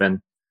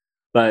reopen.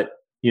 But,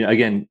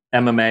 again,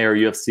 MMA or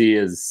UFC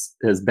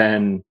has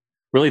been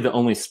really the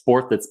only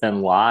sport that's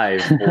been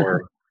live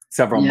for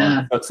several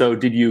months. So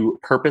did you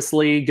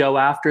purposely go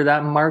after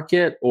that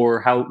market,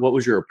 or what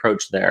was your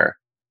approach there?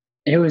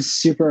 It was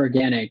super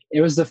organic.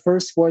 It was the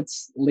first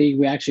sports league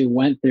we actually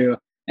went through,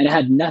 and it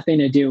had nothing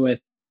to do with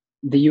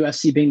the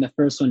UFC being the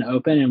first one to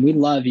open. And we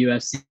love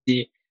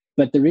UFC,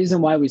 but the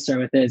reason why we start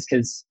with it is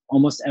because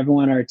almost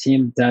everyone on our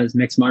team does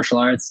mixed martial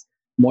arts,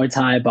 Muay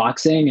Thai,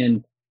 boxing.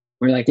 And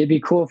we're like, it'd be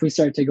cool if we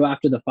start to go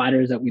after the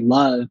fighters that we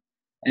love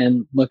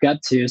and look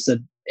up to. So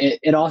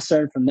it all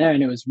started from there.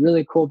 And it was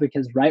really cool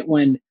because right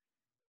when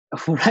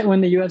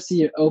the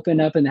UFC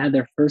opened up and had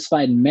their first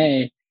fight in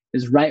May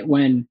is right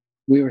when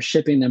we were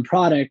shipping them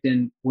product,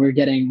 and we're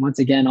getting, once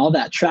again, all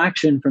that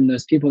traction from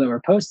those people that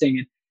were posting.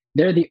 And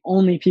they're the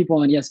only people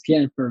on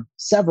ESPN for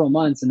several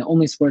months and the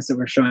only sports that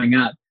were showing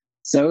up.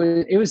 So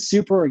it was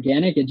super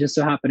organic. It just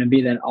so happened to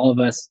be that all of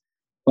us,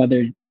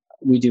 whether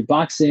we do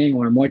boxing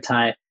or Muay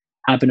Thai,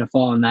 happen to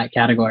fall in that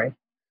category.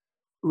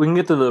 We can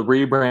get to the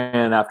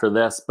rebrand after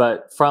this,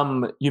 but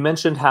you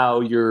mentioned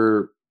how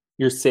your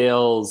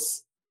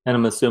sales, and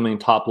I'm assuming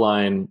top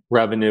line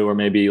revenue or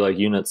maybe like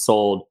units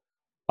sold,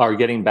 are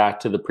getting back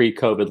to the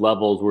pre-COVID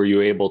levels where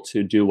you're able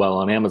to do well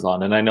on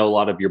Amazon. And I know a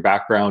lot of your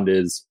background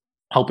is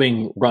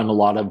helping run a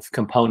lot of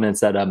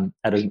components at an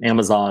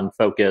Amazon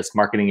focused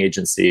marketing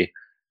agency.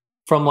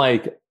 From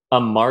like a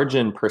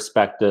margin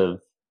perspective,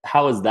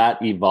 how has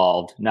that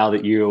evolved now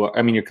that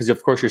because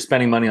of course you're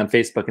spending money on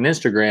Facebook and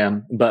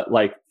Instagram, but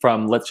like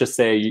from, let's just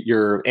say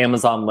your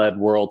Amazon led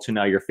world to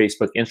now your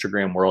Facebook,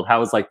 Instagram world, how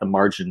has like the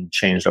margin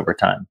changed over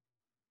time?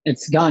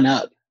 It's gone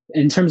up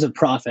in terms of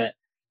profit.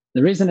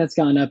 The reason it's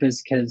gone up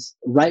is because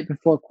right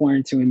before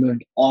quarantine, we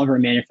moved all of our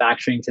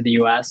manufacturing to the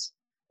US,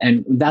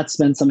 and that's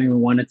been something we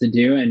wanted to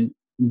do. And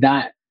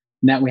that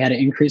meant we had to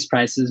increase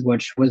prices,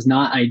 which was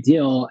not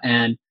ideal.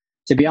 And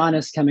to be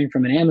honest, coming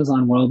from an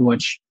Amazon world,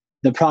 which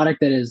the product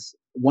that is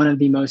one of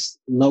the most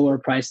lower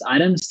priced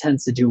items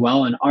tends to do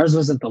well. And ours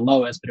wasn't the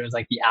lowest, but it was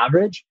like the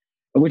average.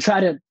 But we try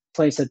to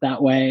place it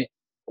that way.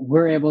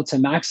 We're able to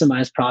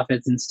maximize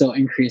profits and still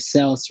increase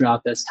sales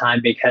throughout this time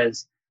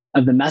because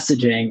of the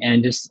messaging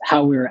and just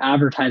how we were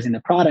advertising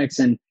the products.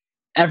 And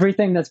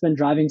everything that's been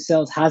driving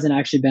sales hasn't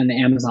actually been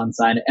the Amazon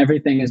side.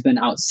 Everything has been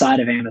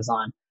outside of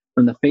Amazon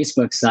from the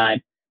Facebook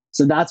side.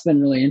 So that's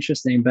been really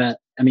interesting. But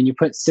I mean, you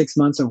put 6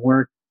 months of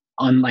work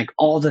on like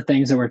all the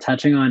things that we're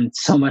touching on,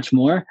 so much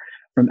more,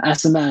 from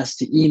SMS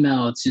to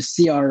email to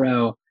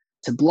CRO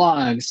to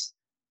blogs,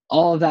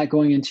 all of that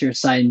going into your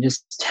site and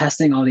just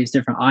testing all these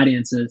different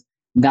audiences.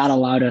 That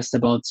allowed us to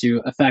be able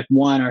to affect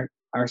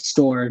our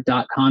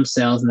store.com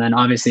sales. And then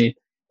obviously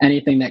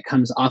anything that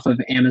comes off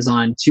of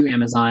Amazon to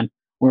Amazon,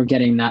 we're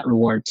getting that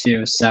reward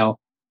too. So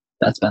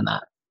that's been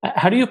that.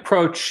 How do you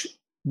approach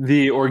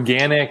the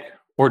organic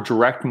or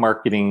direct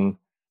marketing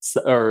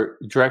or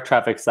direct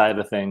traffic side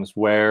of things,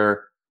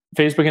 where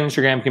Facebook and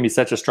Instagram can be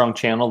such a strong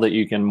channel that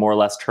you can more or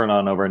less turn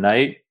on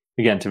overnight,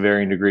 again, to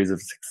varying degrees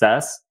of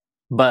success.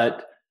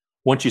 But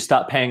once you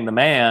stop paying the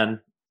man,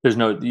 there's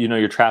no,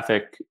 your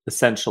traffic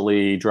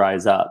essentially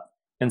dries up.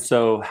 And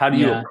so how do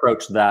you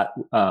approach that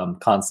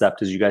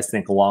concept as you guys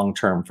think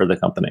long-term for the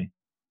company?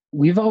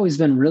 We've always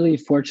been really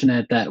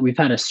fortunate that we've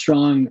had a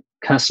strong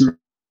customer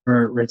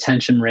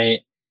retention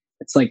rate.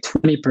 It's like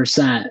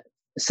 20%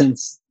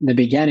 since the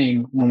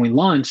beginning when we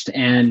launched.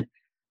 And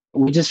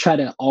we just try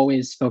to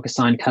always focus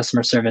on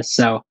customer service.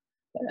 So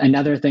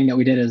another thing that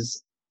we did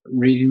is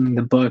reading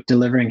the book,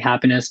 Delivering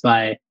Happiness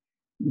by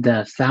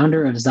the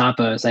founder of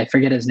Zappos. I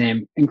forget his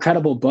name.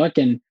 Incredible book.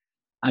 And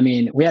I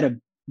mean, we had a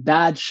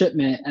bad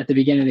shipment at the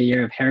beginning of the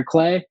year of hair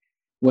clay,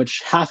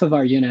 which half of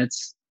our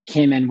units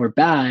came in were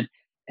bad.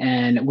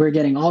 And we're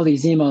getting all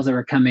these emails that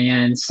were coming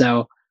in.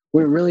 So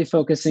we're really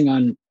focusing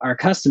on our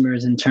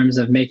customers in terms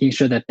of making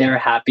sure that they're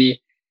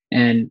happy.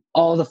 And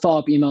all the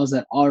follow-up emails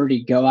that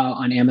already go out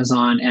on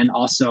Amazon and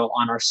also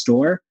on our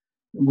store,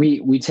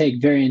 we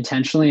take very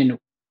intentionally.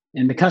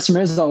 And the customer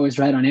is always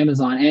right on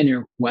Amazon and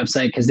your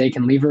website because they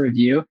can leave a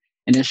review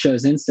and it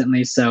shows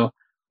instantly. So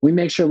we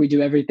make sure we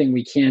do everything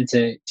we can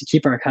to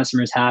keep our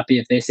customers happy.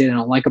 If they say they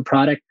don't like a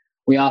product,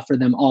 we offer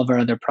them all of our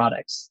other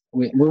products.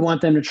 We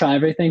want them to try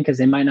everything because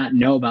they might not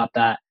know about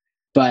that.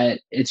 But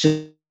it's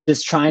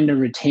just trying to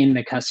retain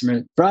the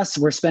customer. For us,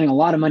 we're spending a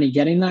lot of money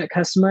getting that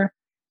customer.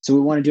 So we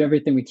want to do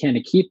everything we can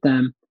to keep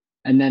them.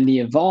 And then the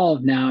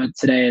evolve now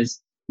today is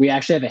we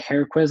actually have a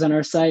hair quiz on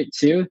our site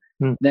too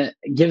that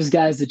gives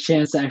guys the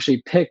chance to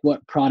actually pick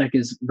what product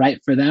is right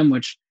for them,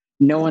 which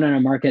no one on our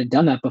market had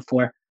done that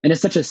before. And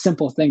it's such a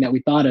simple thing that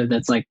we thought of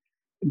that's like,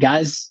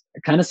 guys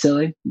are kind of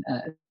silly.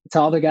 To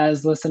all the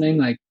guys listening,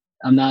 like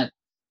I'm not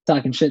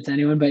talking shit to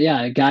anyone, but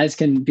yeah, guys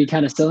can be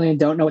kind of silly and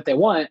don't know what they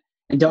want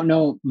and don't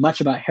know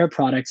much about hair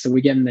products. So we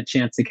give them the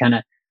chance to kind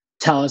of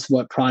tell us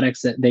what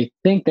products that they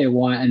think they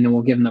want, and then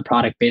we'll give them the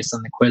product based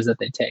on the quiz that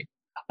they take.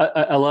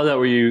 I love that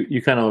where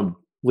you kind of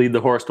lead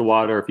the horse to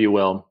water, if you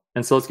will.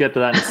 And so let's get to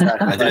that in a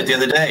second. I did it the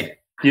other day.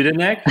 You did,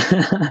 Nick?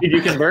 Did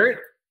you convert?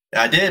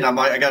 I did.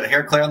 I got a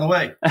hair clay on the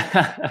way.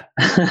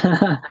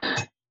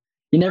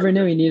 You never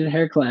knew he needed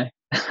hair clay.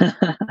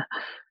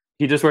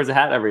 He just wears a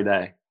hat every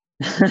day.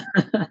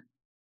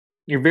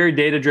 You're very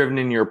data-driven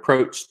in your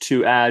approach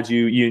to ads.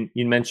 You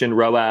mentioned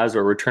ROAS,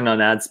 or return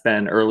on ad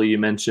spend, early. You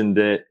mentioned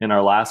it in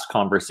our last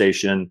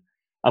conversation.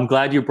 I'm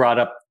glad you brought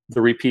up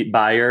the repeat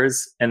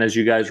buyers. And as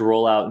you guys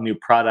roll out new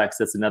products,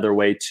 that's another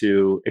way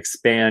to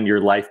expand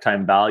your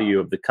lifetime value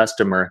of the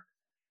customer.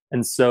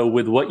 And so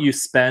with what you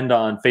spend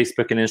on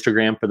Facebook and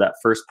Instagram for that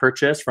first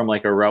purchase from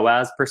like a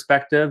ROAS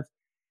perspective,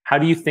 how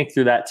do you think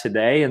through that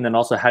today? And then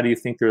also, how do you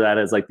think through that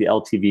as like the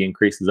LTV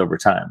increases over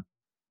time?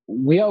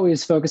 We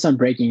always focus on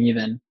breaking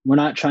even. We're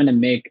not trying to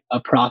make a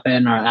profit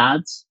in our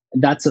ads.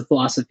 That's a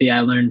philosophy I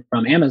learned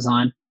from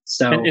Amazon.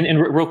 So, and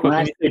real quick,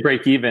 when you say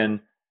break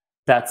even,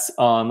 that's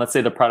on, let's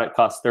say the product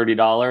costs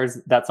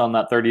 $30. That's on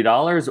that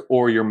 $30,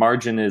 or your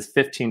margin is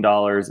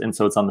 $15, and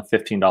so it's on the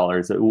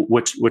 $15.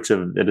 Which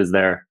of it is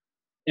there?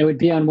 It would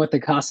be on what the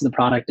cost of the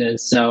product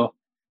is. So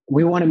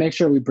we want to make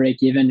sure we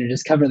break even and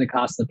just cover the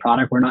cost of the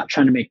product. We're not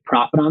trying to make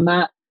profit on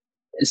that,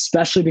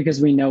 especially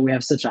because we know we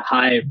have such a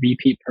high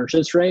repeat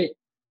purchase rate.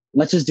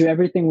 Let's just do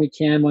everything we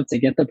can once they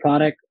get the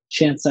product.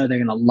 Chances are they're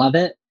going to love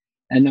it.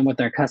 And then with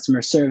our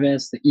customer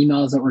service, the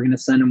emails that we're going to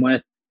send them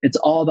with, it's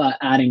all about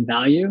adding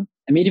value.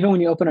 I mean, even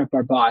when you open up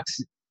our box,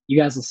 you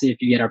guys will see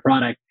if you get our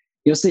product,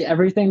 you'll see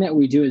everything that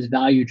we do is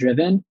value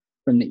driven.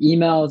 From the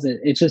emails,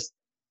 it's just,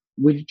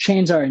 we've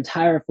changed our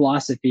entire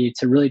philosophy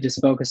to really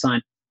just focus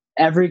on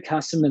every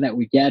customer that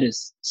we get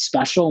is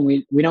special,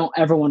 and we don't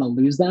ever want to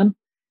lose them.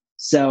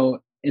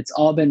 So it's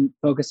all been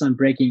focused on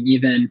breaking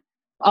even.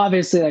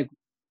 Obviously, like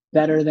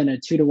better than a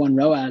 2-to-1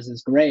 ROAS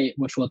is great,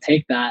 which we'll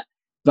take that.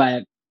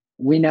 But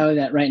we know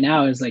that right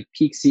now is like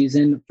peak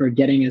season for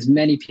getting as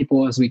many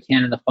people as we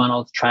can in the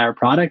funnel to try our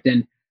product.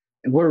 And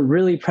we're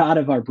really proud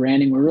of our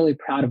branding. We're really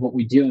proud of what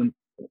we do. And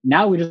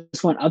now we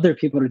just want other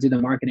people to do the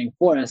marketing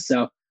for us.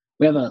 So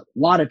we have a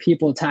lot of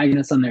people tagging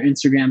us on their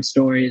Instagram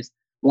stories,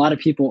 a lot of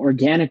people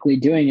organically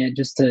doing it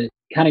just to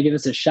kind of give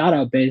us a shout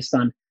out based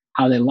on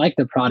how they like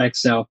the product.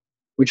 So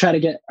we try to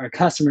get our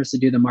customers to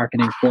do the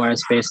marketing for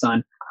us based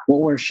on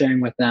what we're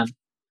sharing with them.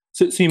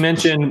 So you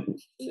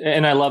mentioned,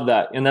 and I love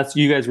that, and that's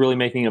you guys really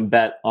making a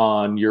bet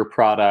on your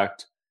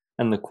product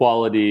and the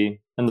quality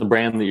and the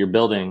brand that you're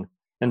building.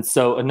 And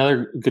so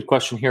another good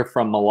question here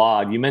from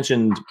Malad, you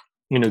mentioned,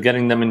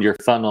 getting them into your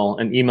funnel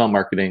and email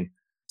marketing.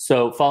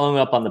 So following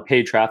up on the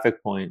paid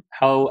traffic point,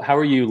 how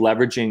are you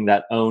leveraging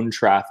that own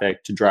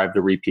traffic to drive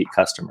the repeat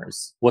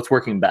customers? What's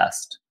working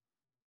best?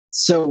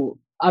 So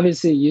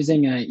obviously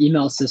using an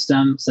email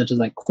system such as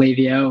like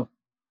Klaviyo,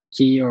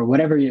 Key, or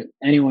whatever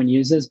anyone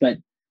uses, but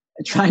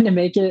trying to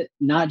make it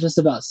not just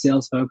about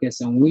sales focus.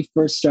 And when we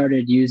first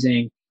started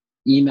using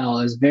email,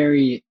 it was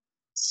very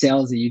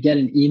salesy. You get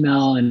an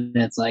email and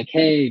it's like,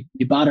 hey,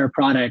 you bought our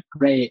product,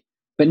 great,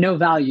 but no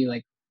value.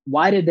 Like,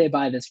 why did they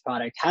buy this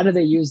product? How do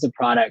they use the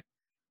product?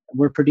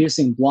 We're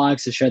producing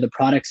blogs to share the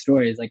product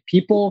stories. Like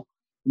people,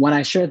 when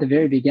I shared at the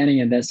very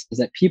beginning of this, is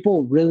that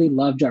people really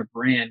loved our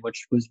brand,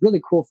 which was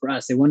really cool for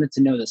us. They wanted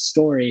to know the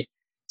story.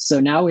 So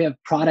now we have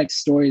product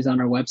stories on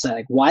our website.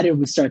 Like, why did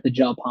we start the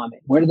gel pomade?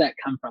 Where did that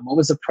come from? What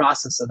was the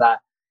process of that?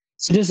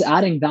 So just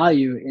adding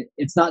value.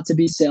 It's not to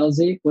be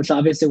salesy, which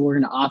obviously we're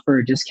going to offer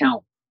a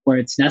discount where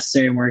it's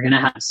necessary and we're going to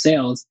have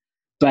sales,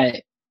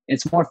 but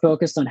it's more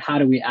focused on how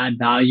do we add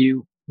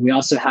value. We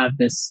also have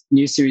this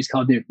new series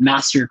called the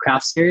Master Your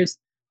Craft series.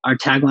 Our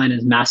tagline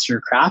is Master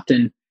Your Craft.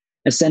 And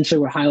essentially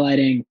we're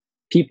highlighting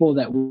people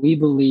that we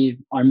believe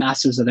are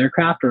masters of their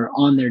craft or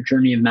on their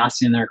journey of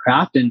mastering their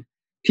craft. And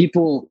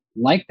people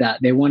like that.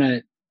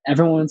 Everyone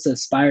wants to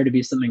aspire to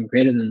be something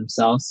greater than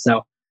themselves.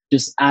 So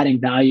just adding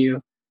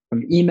value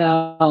from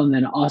email and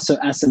then also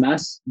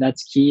SMS.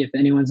 That's key. If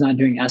anyone's not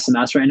doing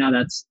SMS right now,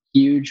 that's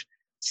huge.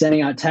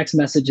 Sending out text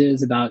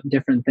messages about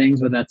different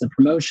things, whether that's a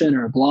promotion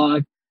or a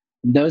blog.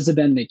 Those have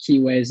been the key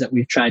ways that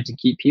we've tried to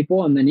keep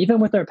people. And then even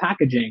with our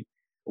packaging,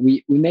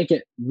 we make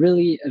it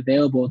really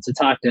available to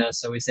talk to us.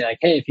 So we say like,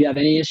 hey, if you have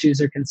any issues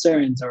or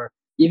concerns or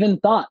even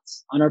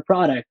thoughts on our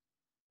product,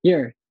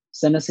 here,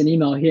 send us an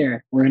email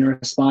here. We're going to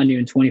respond to you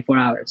in 24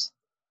 hours.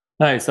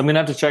 Nice. I'm going to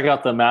have to check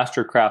out the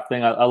Mastercraft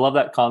thing. I love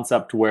that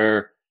concept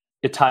where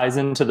it ties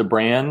into the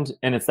brand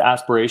and it's the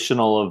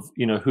aspirational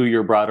of, who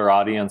your broader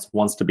audience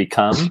wants to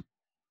become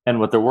and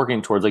what they're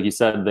working towards. Like you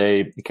said,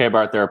 they care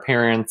about their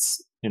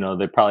appearance.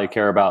 They probably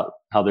care about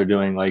how they're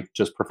doing, like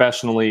just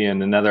professionally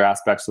and in other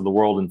aspects of the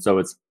world. And so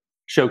it's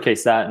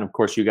showcase that. And of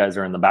course, you guys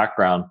are in the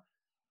background.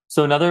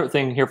 So another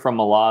thing here from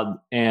Malad,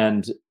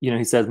 and,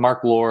 he says,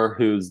 Mark Lohr,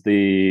 who's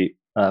the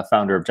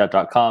founder of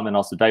Jet.com and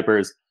also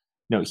Diapers,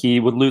 he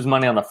would lose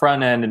money on the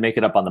front end and make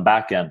it up on the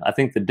back end. I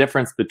think the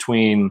difference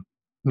between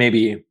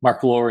maybe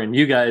Mark Lohr and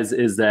you guys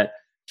is that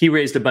he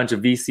raised a bunch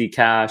of VC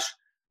cash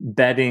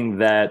betting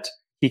that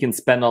he can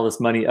spend all this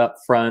money up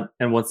front.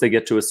 And once they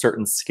get to a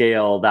certain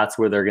scale, that's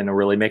where they're going to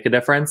really make a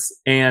difference.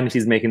 And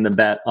he's making the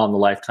bet on the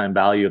lifetime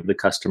value of the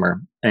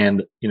customer.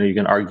 And, you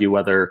can argue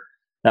whether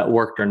that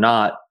worked or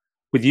not.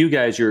 With you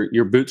guys, you're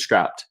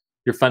bootstrapped,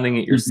 you're funding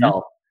it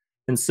yourself. Mm-hmm.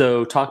 And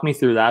so talk me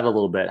through that a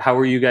little bit. How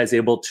were you guys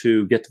able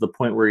to get to the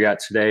point where you're at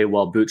today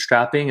while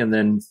bootstrapping and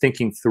then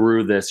thinking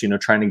through this,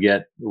 trying to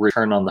get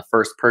return on the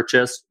first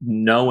purchase,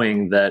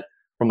 knowing that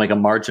from like a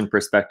margin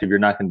perspective, you're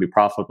not going to be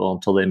profitable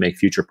until they make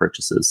future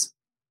purchases?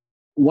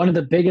 One of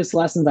the biggest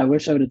lessons I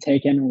wish I would have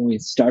taken when we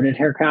started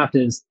Haircraft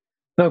is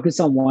focus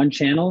on one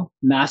channel,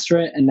 master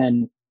it, and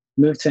then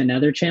move to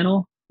another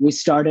channel. We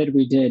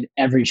did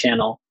every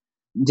channel,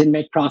 didn't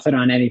make profit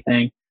on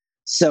anything.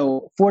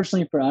 So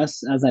fortunately for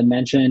us, as I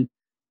mentioned,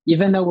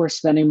 even though we're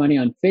spending money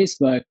on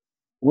Facebook,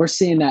 we're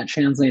seeing that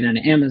translate on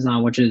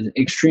Amazon, which is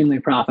extremely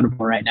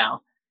profitable right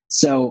now.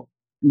 So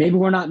maybe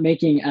we're not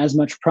making as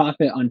much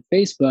profit on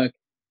Facebook,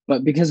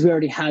 but because we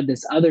already had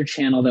this other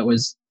channel that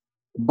was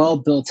well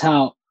built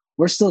out,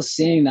 we're still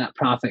seeing that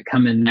profit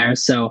come in there.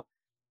 So,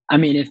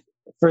 if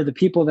for the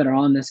people that are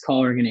on this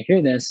call are going to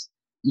hear this,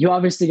 you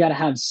obviously got to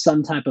have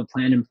some type of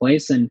plan in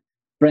place. And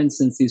for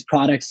instance, these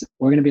products,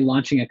 we're going to be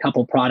launching a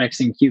couple products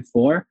in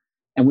Q4,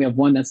 and we have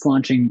one that's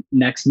launching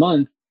next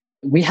month.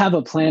 We have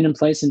a plan in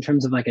place in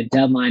terms of like a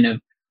deadline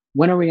of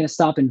when are we going to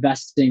stop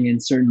investing in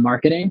certain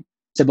marketing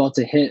to be able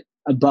to hit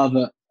above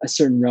a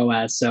certain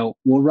ROAS. So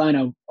we'll run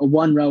a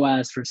 1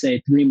 ROAS for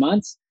say 3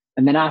 months.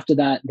 And then after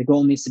that, the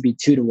goal needs to be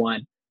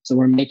 2-to-1. So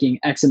we're making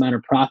X amount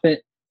of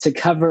profit to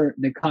cover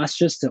the cost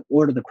just to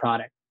order the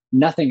product,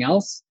 nothing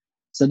else.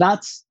 So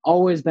that's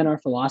always been our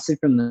philosophy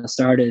from the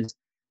start, is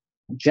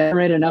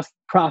generate enough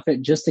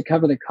profit just to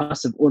cover the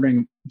cost of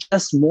ordering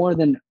just more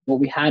than what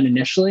we had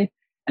initially.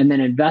 and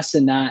then invest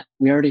in that.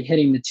 We're already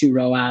hitting the 2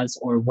 ROAS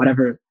or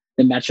whatever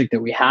the metric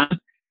that we have.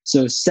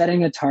 So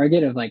setting a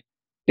target of like,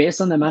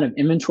 based on the amount of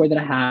inventory that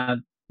I have,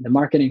 the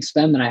marketing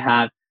spend that I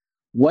have,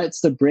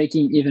 what's the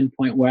breaking even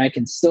point where I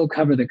can still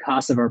cover the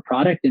cost of our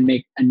product and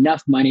make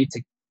enough money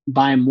to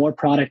buy more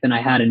product than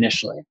I had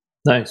initially.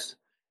 Nice.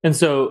 And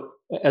so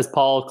as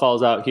Paul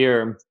calls out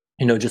here,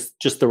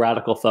 just the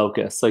radical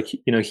focus, like,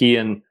 he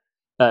and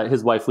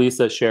his wife,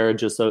 Lisa, shared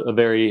just a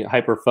very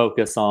hyper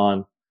focus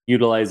on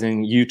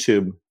utilizing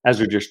YouTube as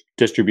your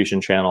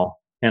distribution channel.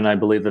 And I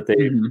believe that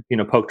they,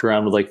 poked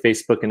around with like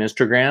Facebook and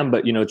Instagram,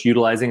 but, it's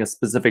utilizing a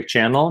specific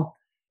channel.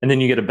 And then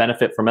you get a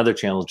benefit from other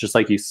channels. Just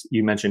like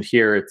you mentioned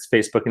here, it's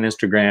Facebook and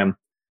Instagram.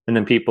 And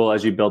then people,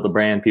 as you build the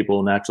brand, people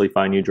will naturally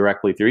find you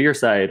directly through your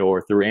site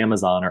or through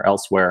Amazon or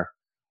elsewhere.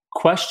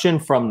 Question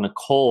from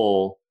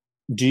Nicole: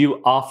 do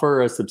you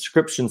offer a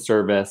subscription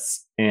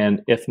service?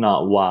 And if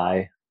not,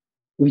 why?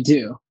 We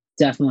do,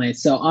 definitely.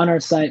 So on our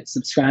site,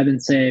 Subscribe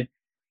and Save.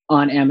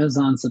 On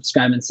Amazon,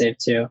 Subscribe and Save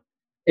too.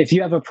 If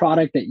you have a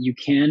product that you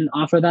can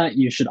offer that,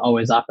 you should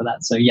always offer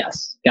that. So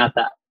yes, got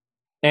that.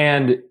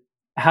 And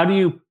how do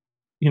you,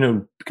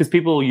 because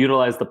people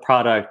utilize the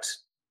product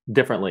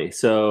differently.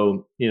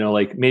 So,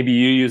 like maybe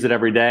you use it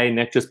every day.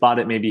 Nick just bought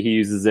it. Maybe he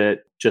uses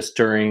it just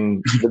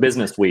during the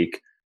business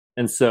week.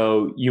 And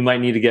so you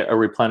might need to get a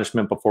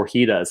replenishment before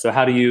he does. So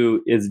do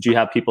you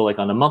have people like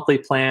on a monthly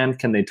plan?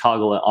 Can they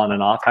toggle it on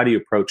and off? How do you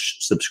approach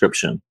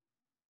subscription?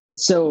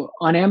 So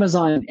on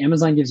Amazon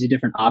gives you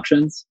different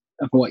options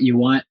of what you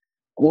want.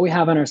 What we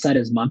have on our site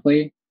is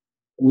monthly.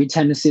 We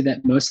tend to see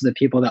that most of the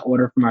people that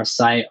order from our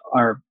site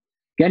are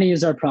going to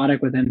use our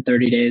product within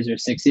 30 days or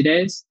 60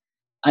 days.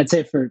 I'd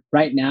say for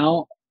right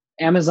now,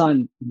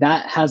 Amazon,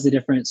 that has the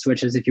different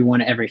switches if you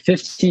want it every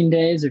 15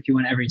 days or if you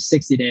want it every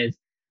 60 days.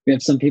 We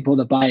have some people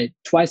that buy it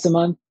twice a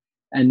month.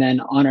 And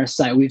then on our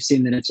site, we've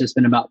seen that it's just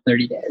been about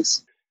 30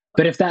 days.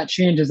 But if that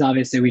changes,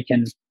 obviously we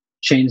can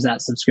change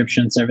that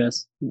subscription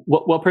service.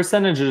 What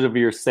percentage of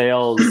your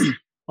sales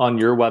on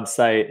your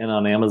website and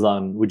on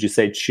Amazon would you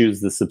say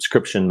choose the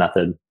subscription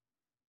method?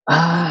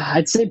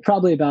 I'd say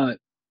probably about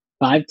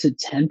 5 to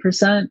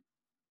 10%.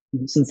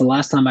 Since the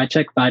last time I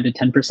checked, 5 to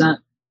 10%.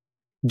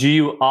 Do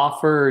you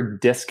offer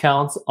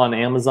discounts on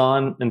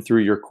Amazon and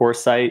through your core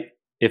site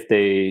if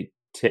they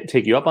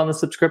take you up on the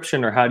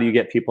subscription, or how do you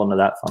get people into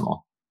that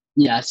funnel?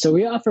 Yeah, so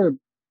we offer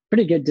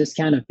pretty good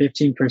discount of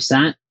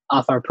 15%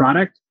 off our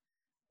product.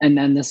 And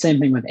then the same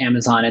thing with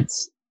Amazon.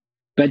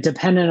 But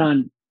dependent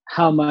on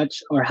how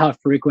much or how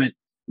frequent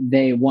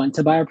they want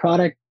to buy our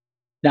product,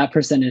 that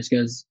percentage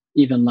goes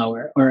even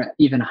lower or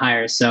even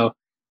higher. So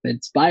if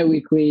it's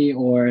biweekly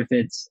or if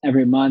it's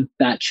every month,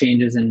 that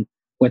changes in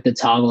with the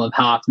toggle of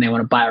how often they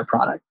want to buy our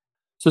product.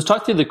 So let's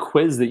talk through the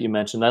quiz that you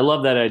mentioned. I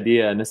love that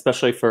idea, and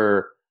especially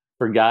for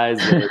guys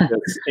that are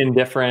just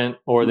indifferent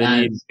or they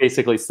need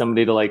basically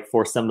somebody to like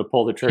force them to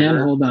pull the trigger. Can't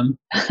hold them.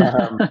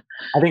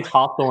 I think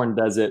Hawthorne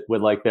does it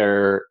with like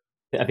I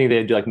think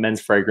they do like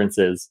men's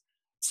fragrances.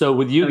 So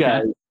with you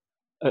guys,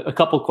 a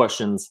couple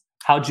questions.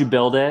 How'd you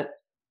build it?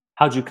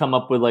 How'd you come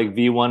up with like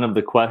V1 of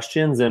the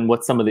questions, and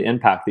what's some of the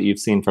impact that you've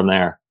seen from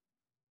there?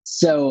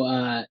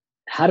 So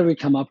how do we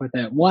come up with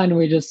it? One,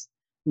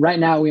 right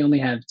now we only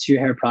have 2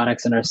 hair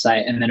products on our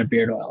site and then a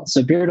beard oil.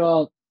 So beard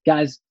oil,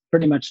 guys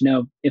pretty much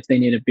know if they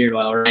need a beard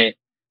oil, right?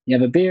 You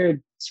have a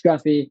beard,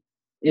 scruffy,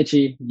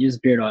 itchy, use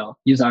beard oil,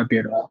 use our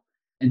beard oil.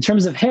 In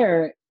terms of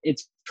hair,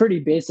 it's pretty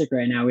basic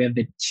right now. We have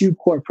the 2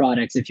 core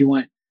products. If you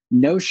want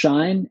no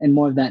shine and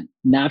more of that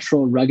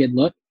natural rugged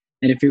look,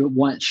 and if you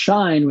want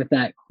shine with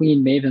that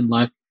clean Maven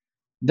look,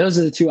 those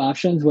are the 2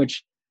 options,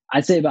 which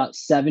I'd say about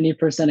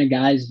 70% of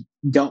guys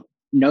don't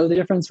know the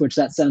difference, which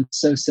that sounds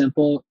so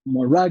simple,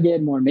 more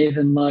rugged, more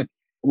Maven look.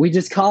 We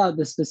just call out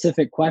the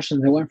specific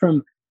questions. It went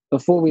from,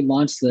 before we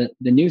launched the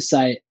new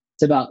site,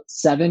 to about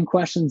 7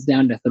 questions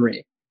down to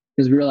 3,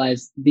 because we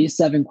realized these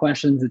 7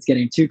 questions, it's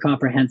getting too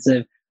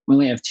comprehensive. We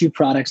only have 2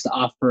 products to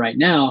offer right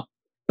now,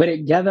 but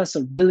it gave us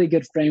a really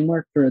good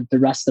framework for the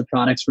rest of the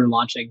products we're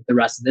launching the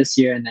rest of this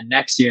year and then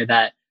next year,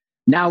 that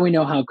now we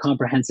know how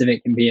comprehensive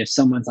it can be. If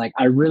someone's like,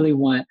 I really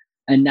want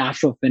a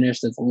natural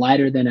finish that's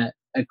lighter than a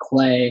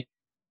clay,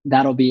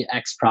 that'll be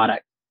X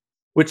product.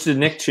 Which did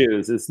Nick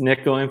choose? Is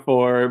Nick going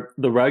for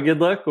the rugged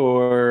look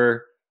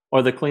or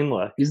the clean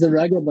look? He's the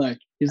rugged look.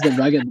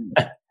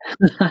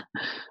 Look.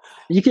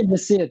 You can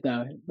just see it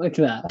though. Look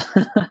at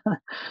that.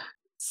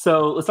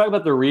 So let's talk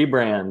about the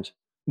rebrand.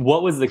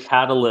 What was the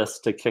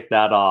catalyst to kick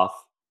that off?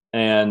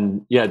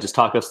 And just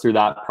talk us through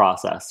that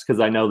process, because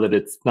I know that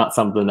it's not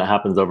something that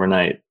happens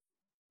overnight.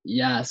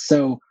 Yeah.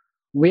 So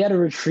we had a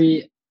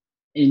retreat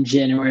in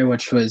January,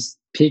 which was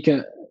peak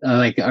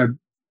like our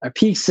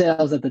peak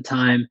sales at the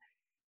time.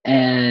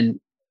 And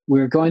we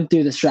were going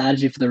through the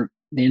strategy for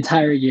the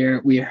entire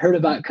year. We heard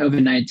about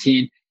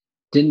COVID-19,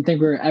 didn't think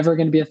we were ever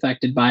going to be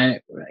affected by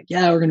it. We're like,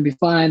 we're going to be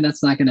fine.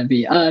 That's not going to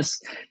be us.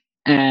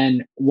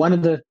 And one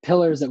of the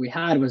pillars that we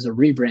had was a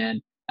rebrand.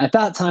 At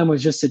that time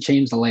was just to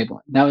change the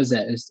labeling. That was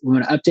it. We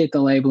want to update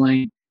the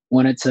labeling,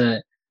 wanted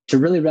to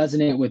really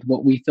resonate with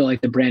what we feel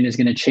like the brand is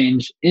going to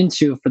change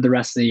into for the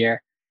rest of the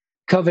year.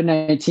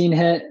 COVID-19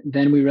 hit,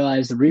 then we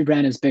realized the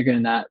rebrand is bigger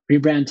than that.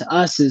 Rebrand to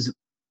us is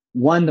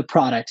the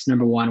products,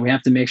 number one. We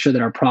have to make sure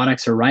that our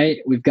products are right.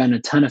 We've gotten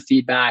a ton of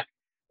feedback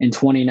in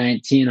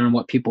 2019 on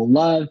what people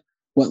love,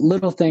 what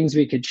little things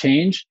we could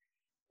change.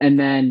 And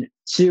then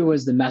two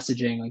was the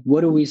messaging. Like,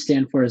 what do we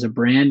stand for as a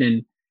brand?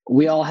 And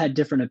we all had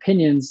different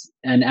opinions.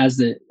 And as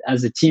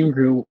the team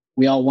grew,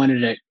 we all wanted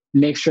to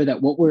make sure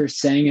that what we're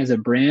saying as a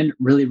brand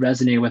really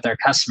resonated with our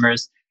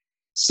customers.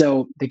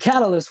 So the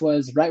catalyst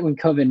was right when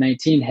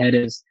COVID-19 hit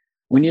is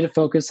we need to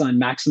focus on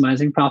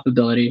maximizing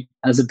profitability.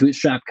 As a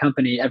bootstrap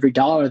company, every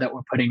dollar that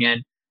we're putting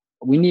in,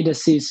 we need to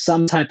see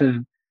some type of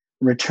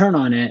return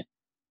on it,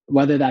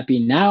 whether that be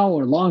now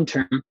or long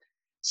term.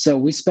 So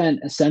we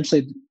spent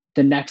essentially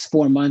the next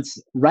 4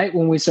 months, right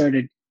when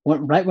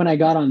I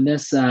got on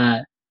this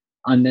last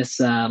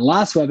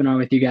webinar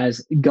with you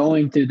guys,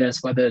 going through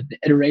this, whether the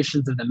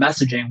iterations of the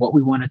messaging, what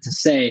we wanted to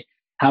say,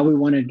 how we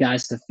wanted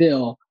guys to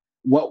feel,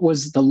 what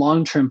was the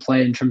long-term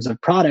play in terms of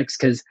products,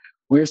 because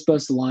we were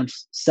supposed to launch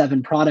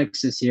 7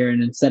 products this year.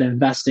 And instead of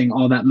investing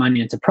all that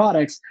money into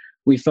products,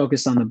 we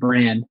focused on the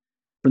brand.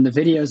 From the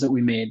videos that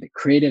we made, the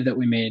creative that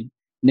we made.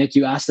 Nick,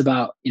 you asked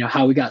about,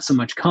 how we got so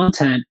much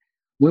content.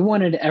 We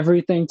wanted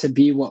everything to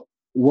be what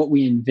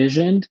we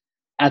envisioned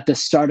at the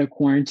start of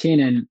quarantine.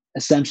 And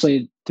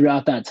essentially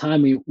throughout that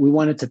time, we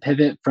wanted to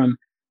pivot from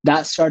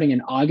that starting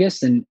in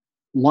August and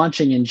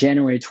launching in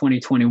January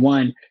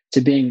 2021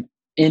 to being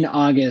in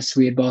August,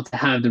 we had both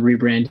have the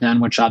rebrand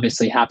done, which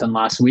obviously happened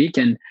last week.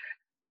 And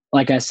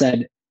like I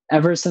said,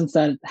 ever since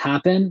that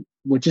happened,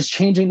 we're just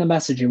changing the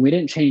messaging. We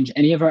didn't change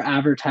any of our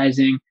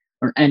advertising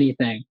or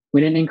anything.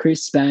 We didn't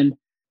increase spend.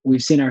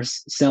 We've seen our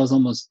sales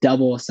almost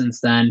double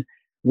since then.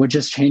 We're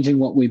just changing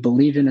what we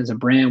believe in as a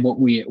brand, what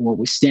we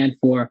stand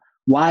for,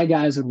 why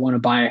guys would want to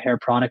buy a hair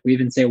product. We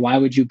even say, why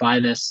would you buy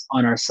this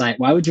on our site?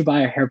 Why would you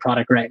buy a hair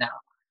product right now?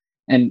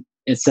 And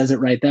it says it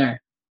right there.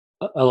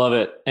 I love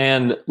it.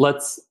 And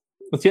let's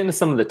get into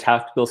some of the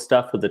tactical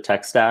stuff with the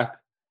tech stack.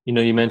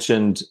 You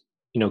mentioned,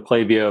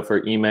 Klaviyo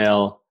for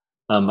email.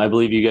 I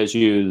believe you guys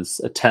use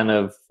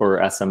Attentive for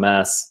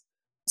SMS.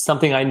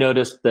 Something I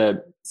noticed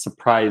that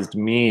surprised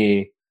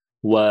me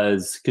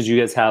was because you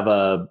guys have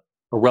a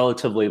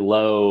relatively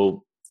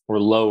low or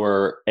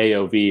lower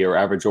AOV or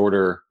average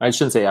order. I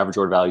shouldn't say average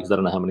order value because I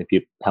don't know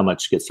how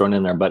much gets thrown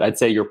in there, but I'd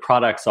say your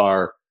products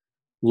are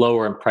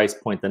lower in price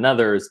point than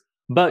others,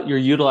 but you're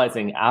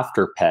utilizing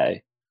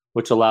Afterpay,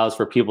 which allows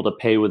for people to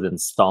pay with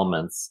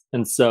installments.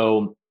 And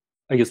so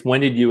I guess,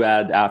 when did you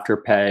add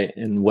Afterpay,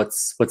 and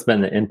what's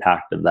been the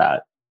impact of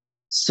that?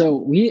 So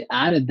we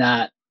added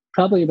that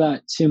probably about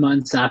 2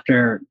 months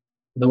after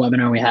the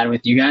webinar we had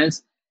with you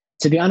guys.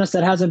 To be honest,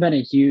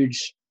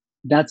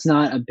 that's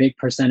not a big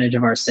percentage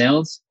of our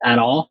sales at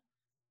all,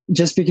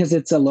 just because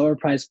it's a lower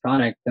priced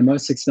product. The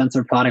most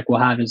expensive product we'll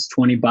have is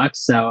 $20.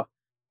 So,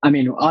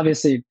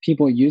 obviously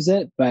people use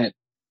it, but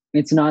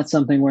it's not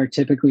something where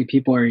typically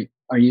people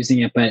are using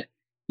it, but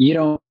you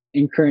don't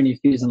incur any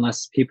fees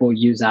unless people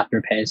use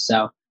Afterpay.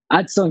 So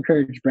I'd still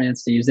encourage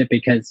brands to use it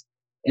because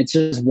it's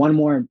just one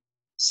more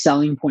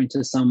selling point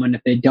to someone.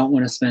 If they don't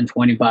want to spend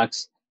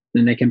 $20,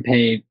 then they can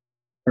pay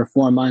for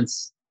 4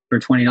 months for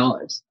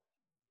 $20.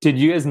 Did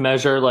you guys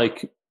measure,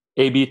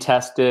 A/B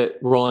test it,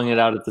 rolling it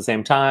out at the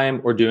same time,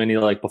 or do any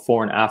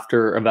before and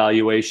after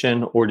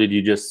evaluation? Or did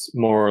you just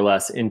more or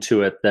less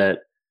intuit that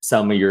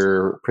some of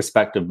your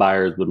prospective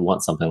buyers would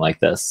want something like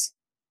this?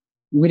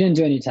 We didn't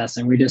do any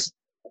testing. We just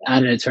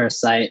added it to our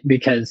site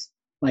because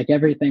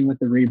everything with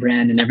the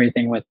rebrand and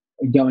everything with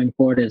going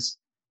forward is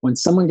when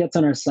someone gets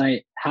on our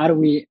site, how do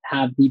we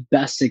have the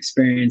best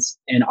experience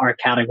in our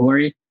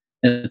category?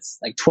 It's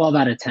 12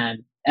 out of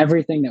 10.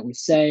 Everything that we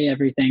say,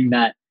 everything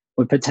that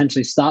would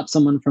potentially stop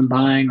someone from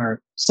buying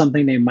or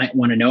something they might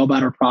want to know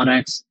about our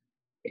products.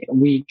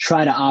 We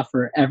try to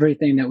offer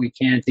everything that we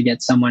can to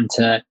get someone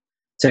to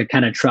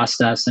kind of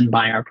trust us in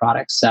buying our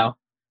products. So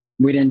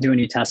we didn't do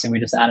any testing. We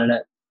just added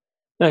it.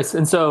 Nice.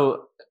 And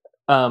so,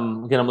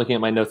 again, I'm looking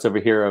at my notes over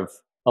here of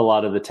a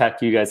lot of the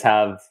tech you guys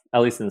have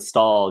at least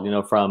installed,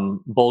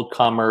 from Bold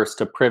Commerce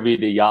to Privy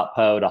to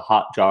Yotpo to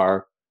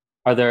Hotjar.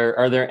 Are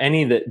there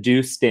any that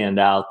do stand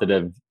out that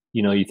have,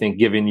 you think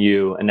given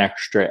you an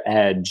extra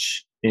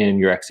edge in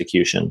your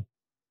execution?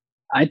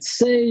 I'd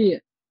say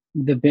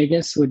the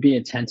biggest would be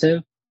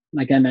Attentive.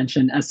 Like I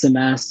mentioned,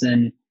 SMS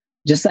and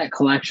just that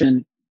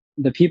collection.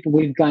 The people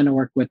we've gotten to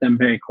work with them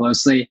very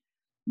closely,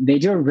 they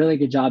do a really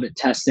good job at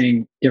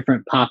testing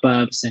different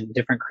pop-ups and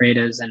different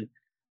creatives, and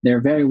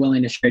they're very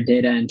willing to share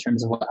data in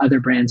terms of what other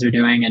brands are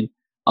doing, and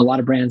a lot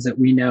of brands that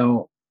we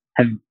know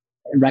have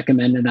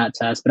recommended that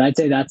test. But I'd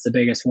say that's the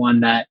biggest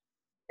one that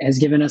has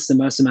given us the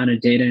most amount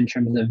of data in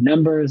terms of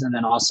numbers and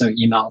then also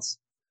emails.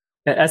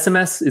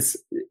 SMS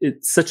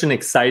it's such an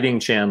exciting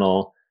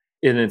channel,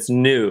 and it's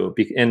new,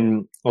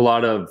 and a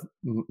lot of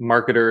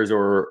marketers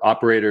or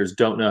operators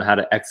don't know how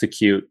to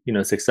execute,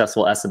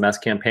 successful SMS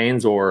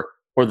campaigns or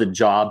the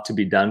job to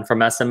be done from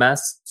SMS.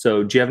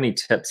 So do you have any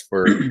tips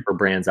for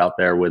brands out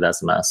there with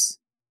SMS?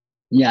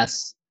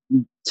 Yes.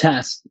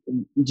 Test.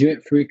 Do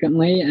it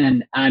frequently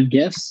and add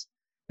gifts.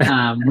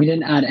 We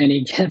didn't add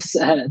any gifts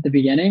at the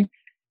beginning,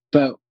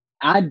 but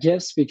add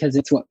gifts because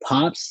it's what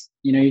pops.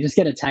 You just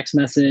get a text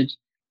message,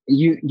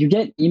 you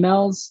get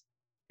emails,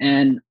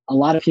 and a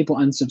lot of people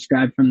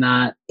unsubscribe from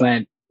that,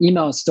 but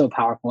email is still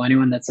powerful.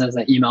 Anyone that says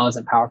that email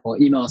isn't powerful,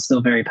 email is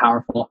still very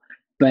powerful.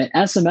 But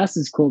SMS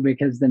is cool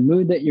because the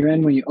mood that you're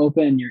in when you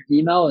open your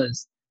email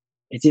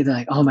it's either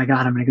like, oh my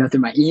God, I'm going to go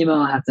through my email.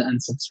 I have to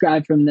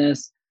unsubscribe from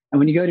this. And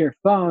when you go to your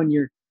phone,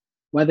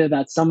 whether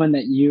that's someone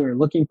that you are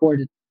looking forward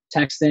to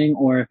texting,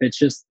 or if it's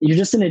you're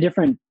just in a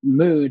different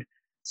mood.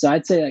 So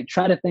I'd say like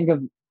try to think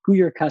of who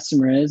your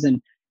customer is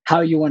and how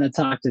you want to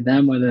talk to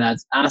them, whether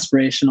that's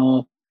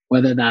aspirational,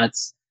 whether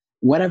that's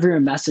whatever your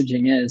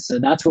messaging is. So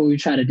that's what we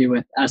try to do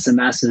with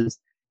SMS is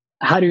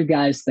how do you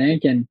guys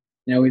think? And,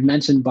 we've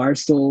mentioned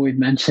Barstool, we've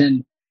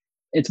mentioned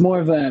it's more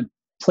of a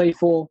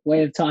playful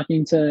way of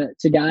talking to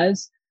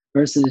guys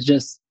versus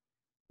just,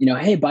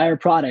 hey, buy our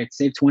product,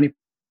 save 20%.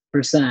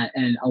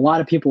 And a lot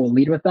of people will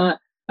lead with that.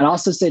 I'd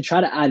also say try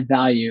to add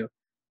value,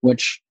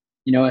 which,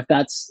 if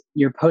that's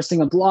you're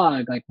posting a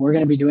blog, like we're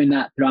going to be doing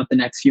that throughout the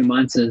next few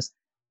months is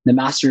the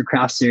Master Your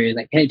Craft series.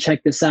 Like, hey,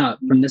 check this out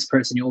from this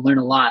person. You'll learn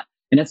a lot.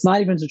 And it's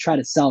not even to try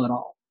to sell at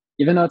all.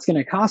 Even though it's going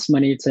to cost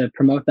money to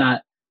promote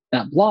that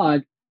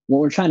blog, what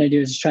we're trying to do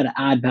is just try to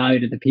add value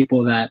to the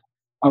people that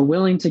are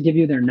willing to give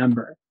you their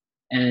number.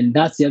 And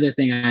that's the other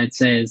thing I'd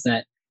say is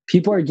that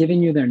people are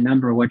giving you their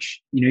number,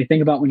 which, you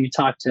think about when you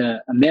talk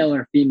to a male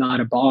or female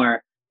at a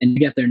bar and you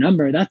get their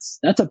number, that's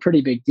a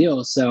pretty big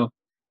deal. So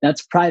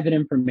that's private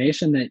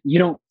information that you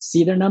don't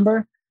see their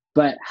number,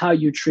 but how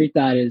you treat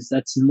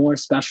that's more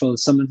special.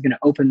 Someone's going to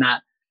open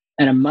that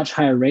at a much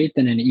higher rate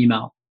than an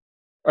email.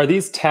 Are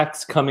these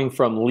texts coming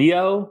from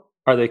Leo?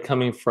 Are they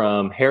coming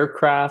from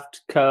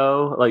Haircraft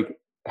Co? Like,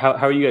 how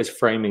are you guys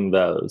framing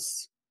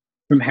those?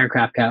 From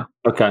Haircraft Co.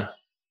 Okay.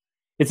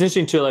 It's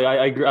interesting too. Like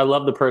I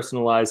love the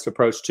personalized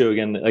approach too.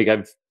 Again, like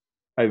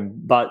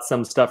I've bought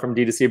some stuff from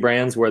D2C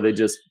brands where they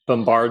just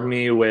bombard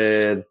me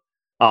with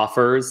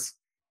offers,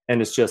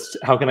 and it's just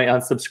how can I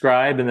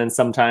unsubscribe? And then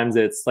sometimes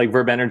it's like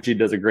Verb Energy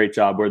does a great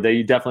job where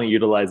they definitely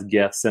utilize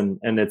gifts, and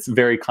it's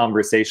very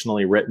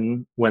conversationally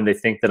written when they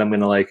think that I'm going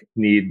to like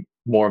need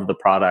more of the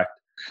product.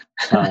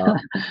 And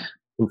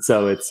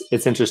so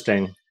it's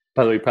interesting.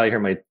 By the way, you probably hear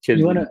my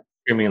kids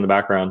screaming in the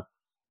background.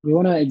 You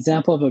want an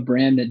example of a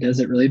brand that does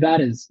it really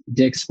bad is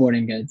Dick's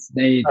Sporting Goods.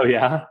 They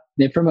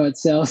promote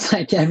sales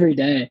like every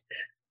day.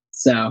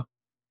 So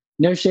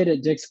no shade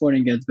at Dick's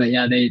Sporting Goods, but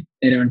yeah, they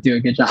don't do a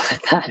good job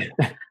at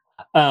that.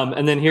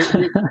 And then here,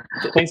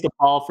 thanks to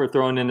Paul for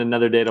throwing in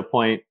another data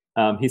point.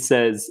 He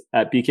says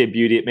at BK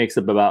Beauty, it makes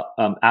up about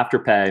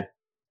Afterpay,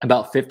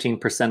 about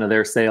 15% of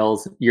their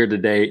sales year to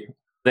date.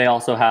 They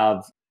also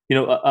have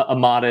a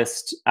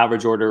modest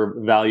average order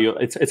value.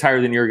 It's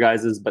higher than your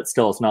guys's, but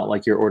still it's not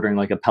like you're ordering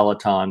like a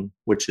Peloton,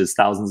 which is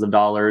thousands of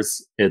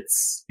dollars.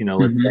 It's,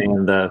 let's say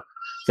in the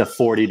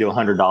 $40 to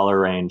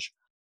 $100 range.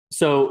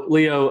 So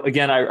Leo,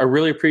 again, I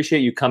really appreciate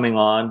you coming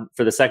on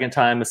for the second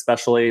time,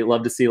 especially.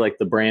 Love to see like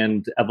the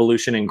brand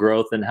evolution and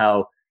growth and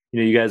how,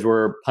 you guys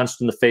were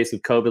punched in the face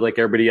with COVID like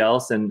everybody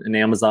else, and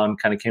Amazon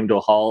kind of came to a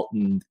halt,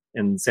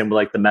 and same with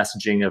like the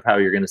messaging of how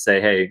you're going to say,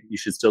 hey, you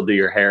should still do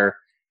your hair.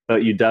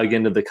 But you dug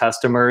into the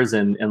customers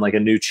and like a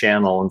new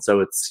channel. And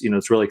so it's,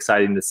 it's really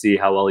exciting to see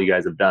how well you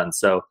guys have done.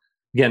 So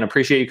again,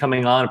 appreciate you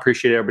coming on.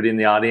 Appreciate everybody in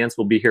the audience.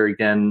 We'll be here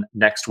again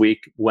next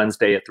week,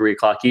 Wednesday at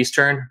 3:00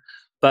 Eastern.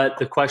 But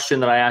the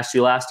question that I asked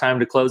you last time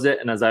to close it,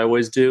 and as I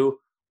always do,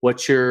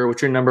 what's your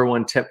number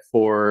one tip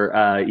for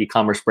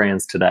e-commerce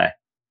brands today?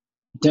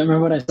 Don't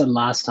remember what I said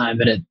last time,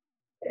 but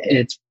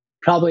it's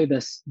probably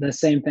the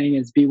same thing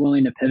as be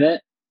willing to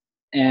pivot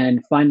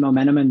and find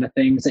momentum in the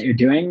things that you're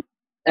doing.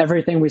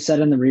 Everything we said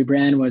in the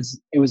rebrand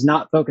was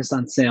not focused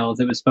on sales.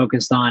 It was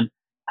focused on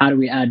how do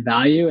we add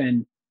value.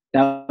 And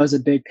that was a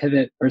big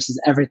pivot versus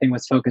everything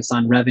was focused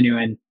on revenue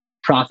and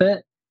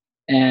profit.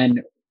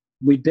 And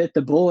we bit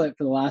the bullet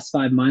for the last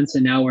 5 months.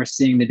 And now we're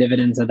seeing the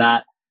dividends of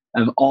that,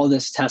 of all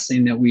this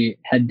testing that we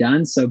had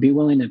done. So be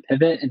willing to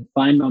pivot and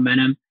find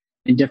momentum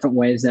in different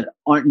ways that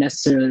aren't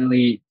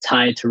necessarily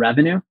tied to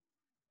revenue.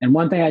 And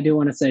one thing I do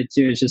want to say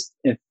too, is just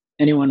if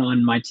anyone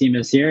on my team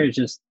is here, is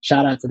just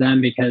shout out to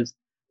them because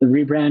the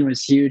rebrand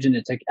was huge and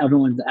it took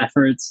everyone's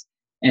efforts.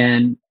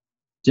 And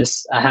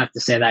just, I have to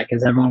say that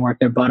because everyone worked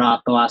their butt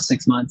off the last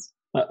 6 months.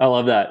 I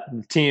love that.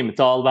 The team, it's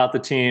all about the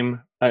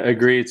team. I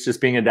agree. It's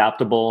just being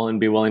adaptable and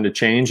be willing to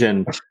change.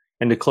 And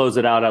to close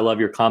it out, I love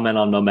your comment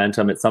on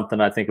momentum. It's something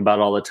I think about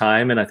all the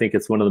time. And I think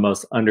it's one of the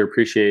most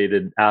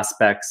underappreciated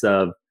aspects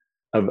of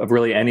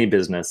really any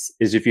business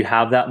is if you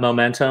have that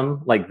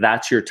momentum, like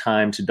that's your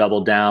time to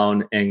double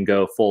down and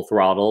go full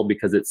throttle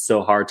because it's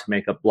so hard to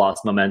make up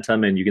lost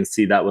momentum. And you can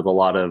see that with a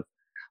lot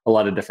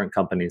of different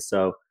companies.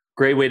 So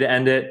great way to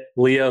end it.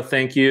 Leo,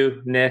 thank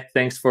you. Nick,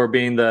 thanks for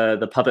being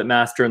the puppet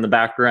master in the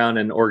background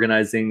and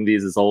organizing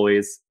these as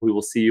always. We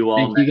will see you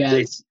all. Thank you guys.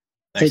 Thanks,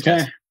 Take care.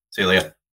 Guys. See you, Leo.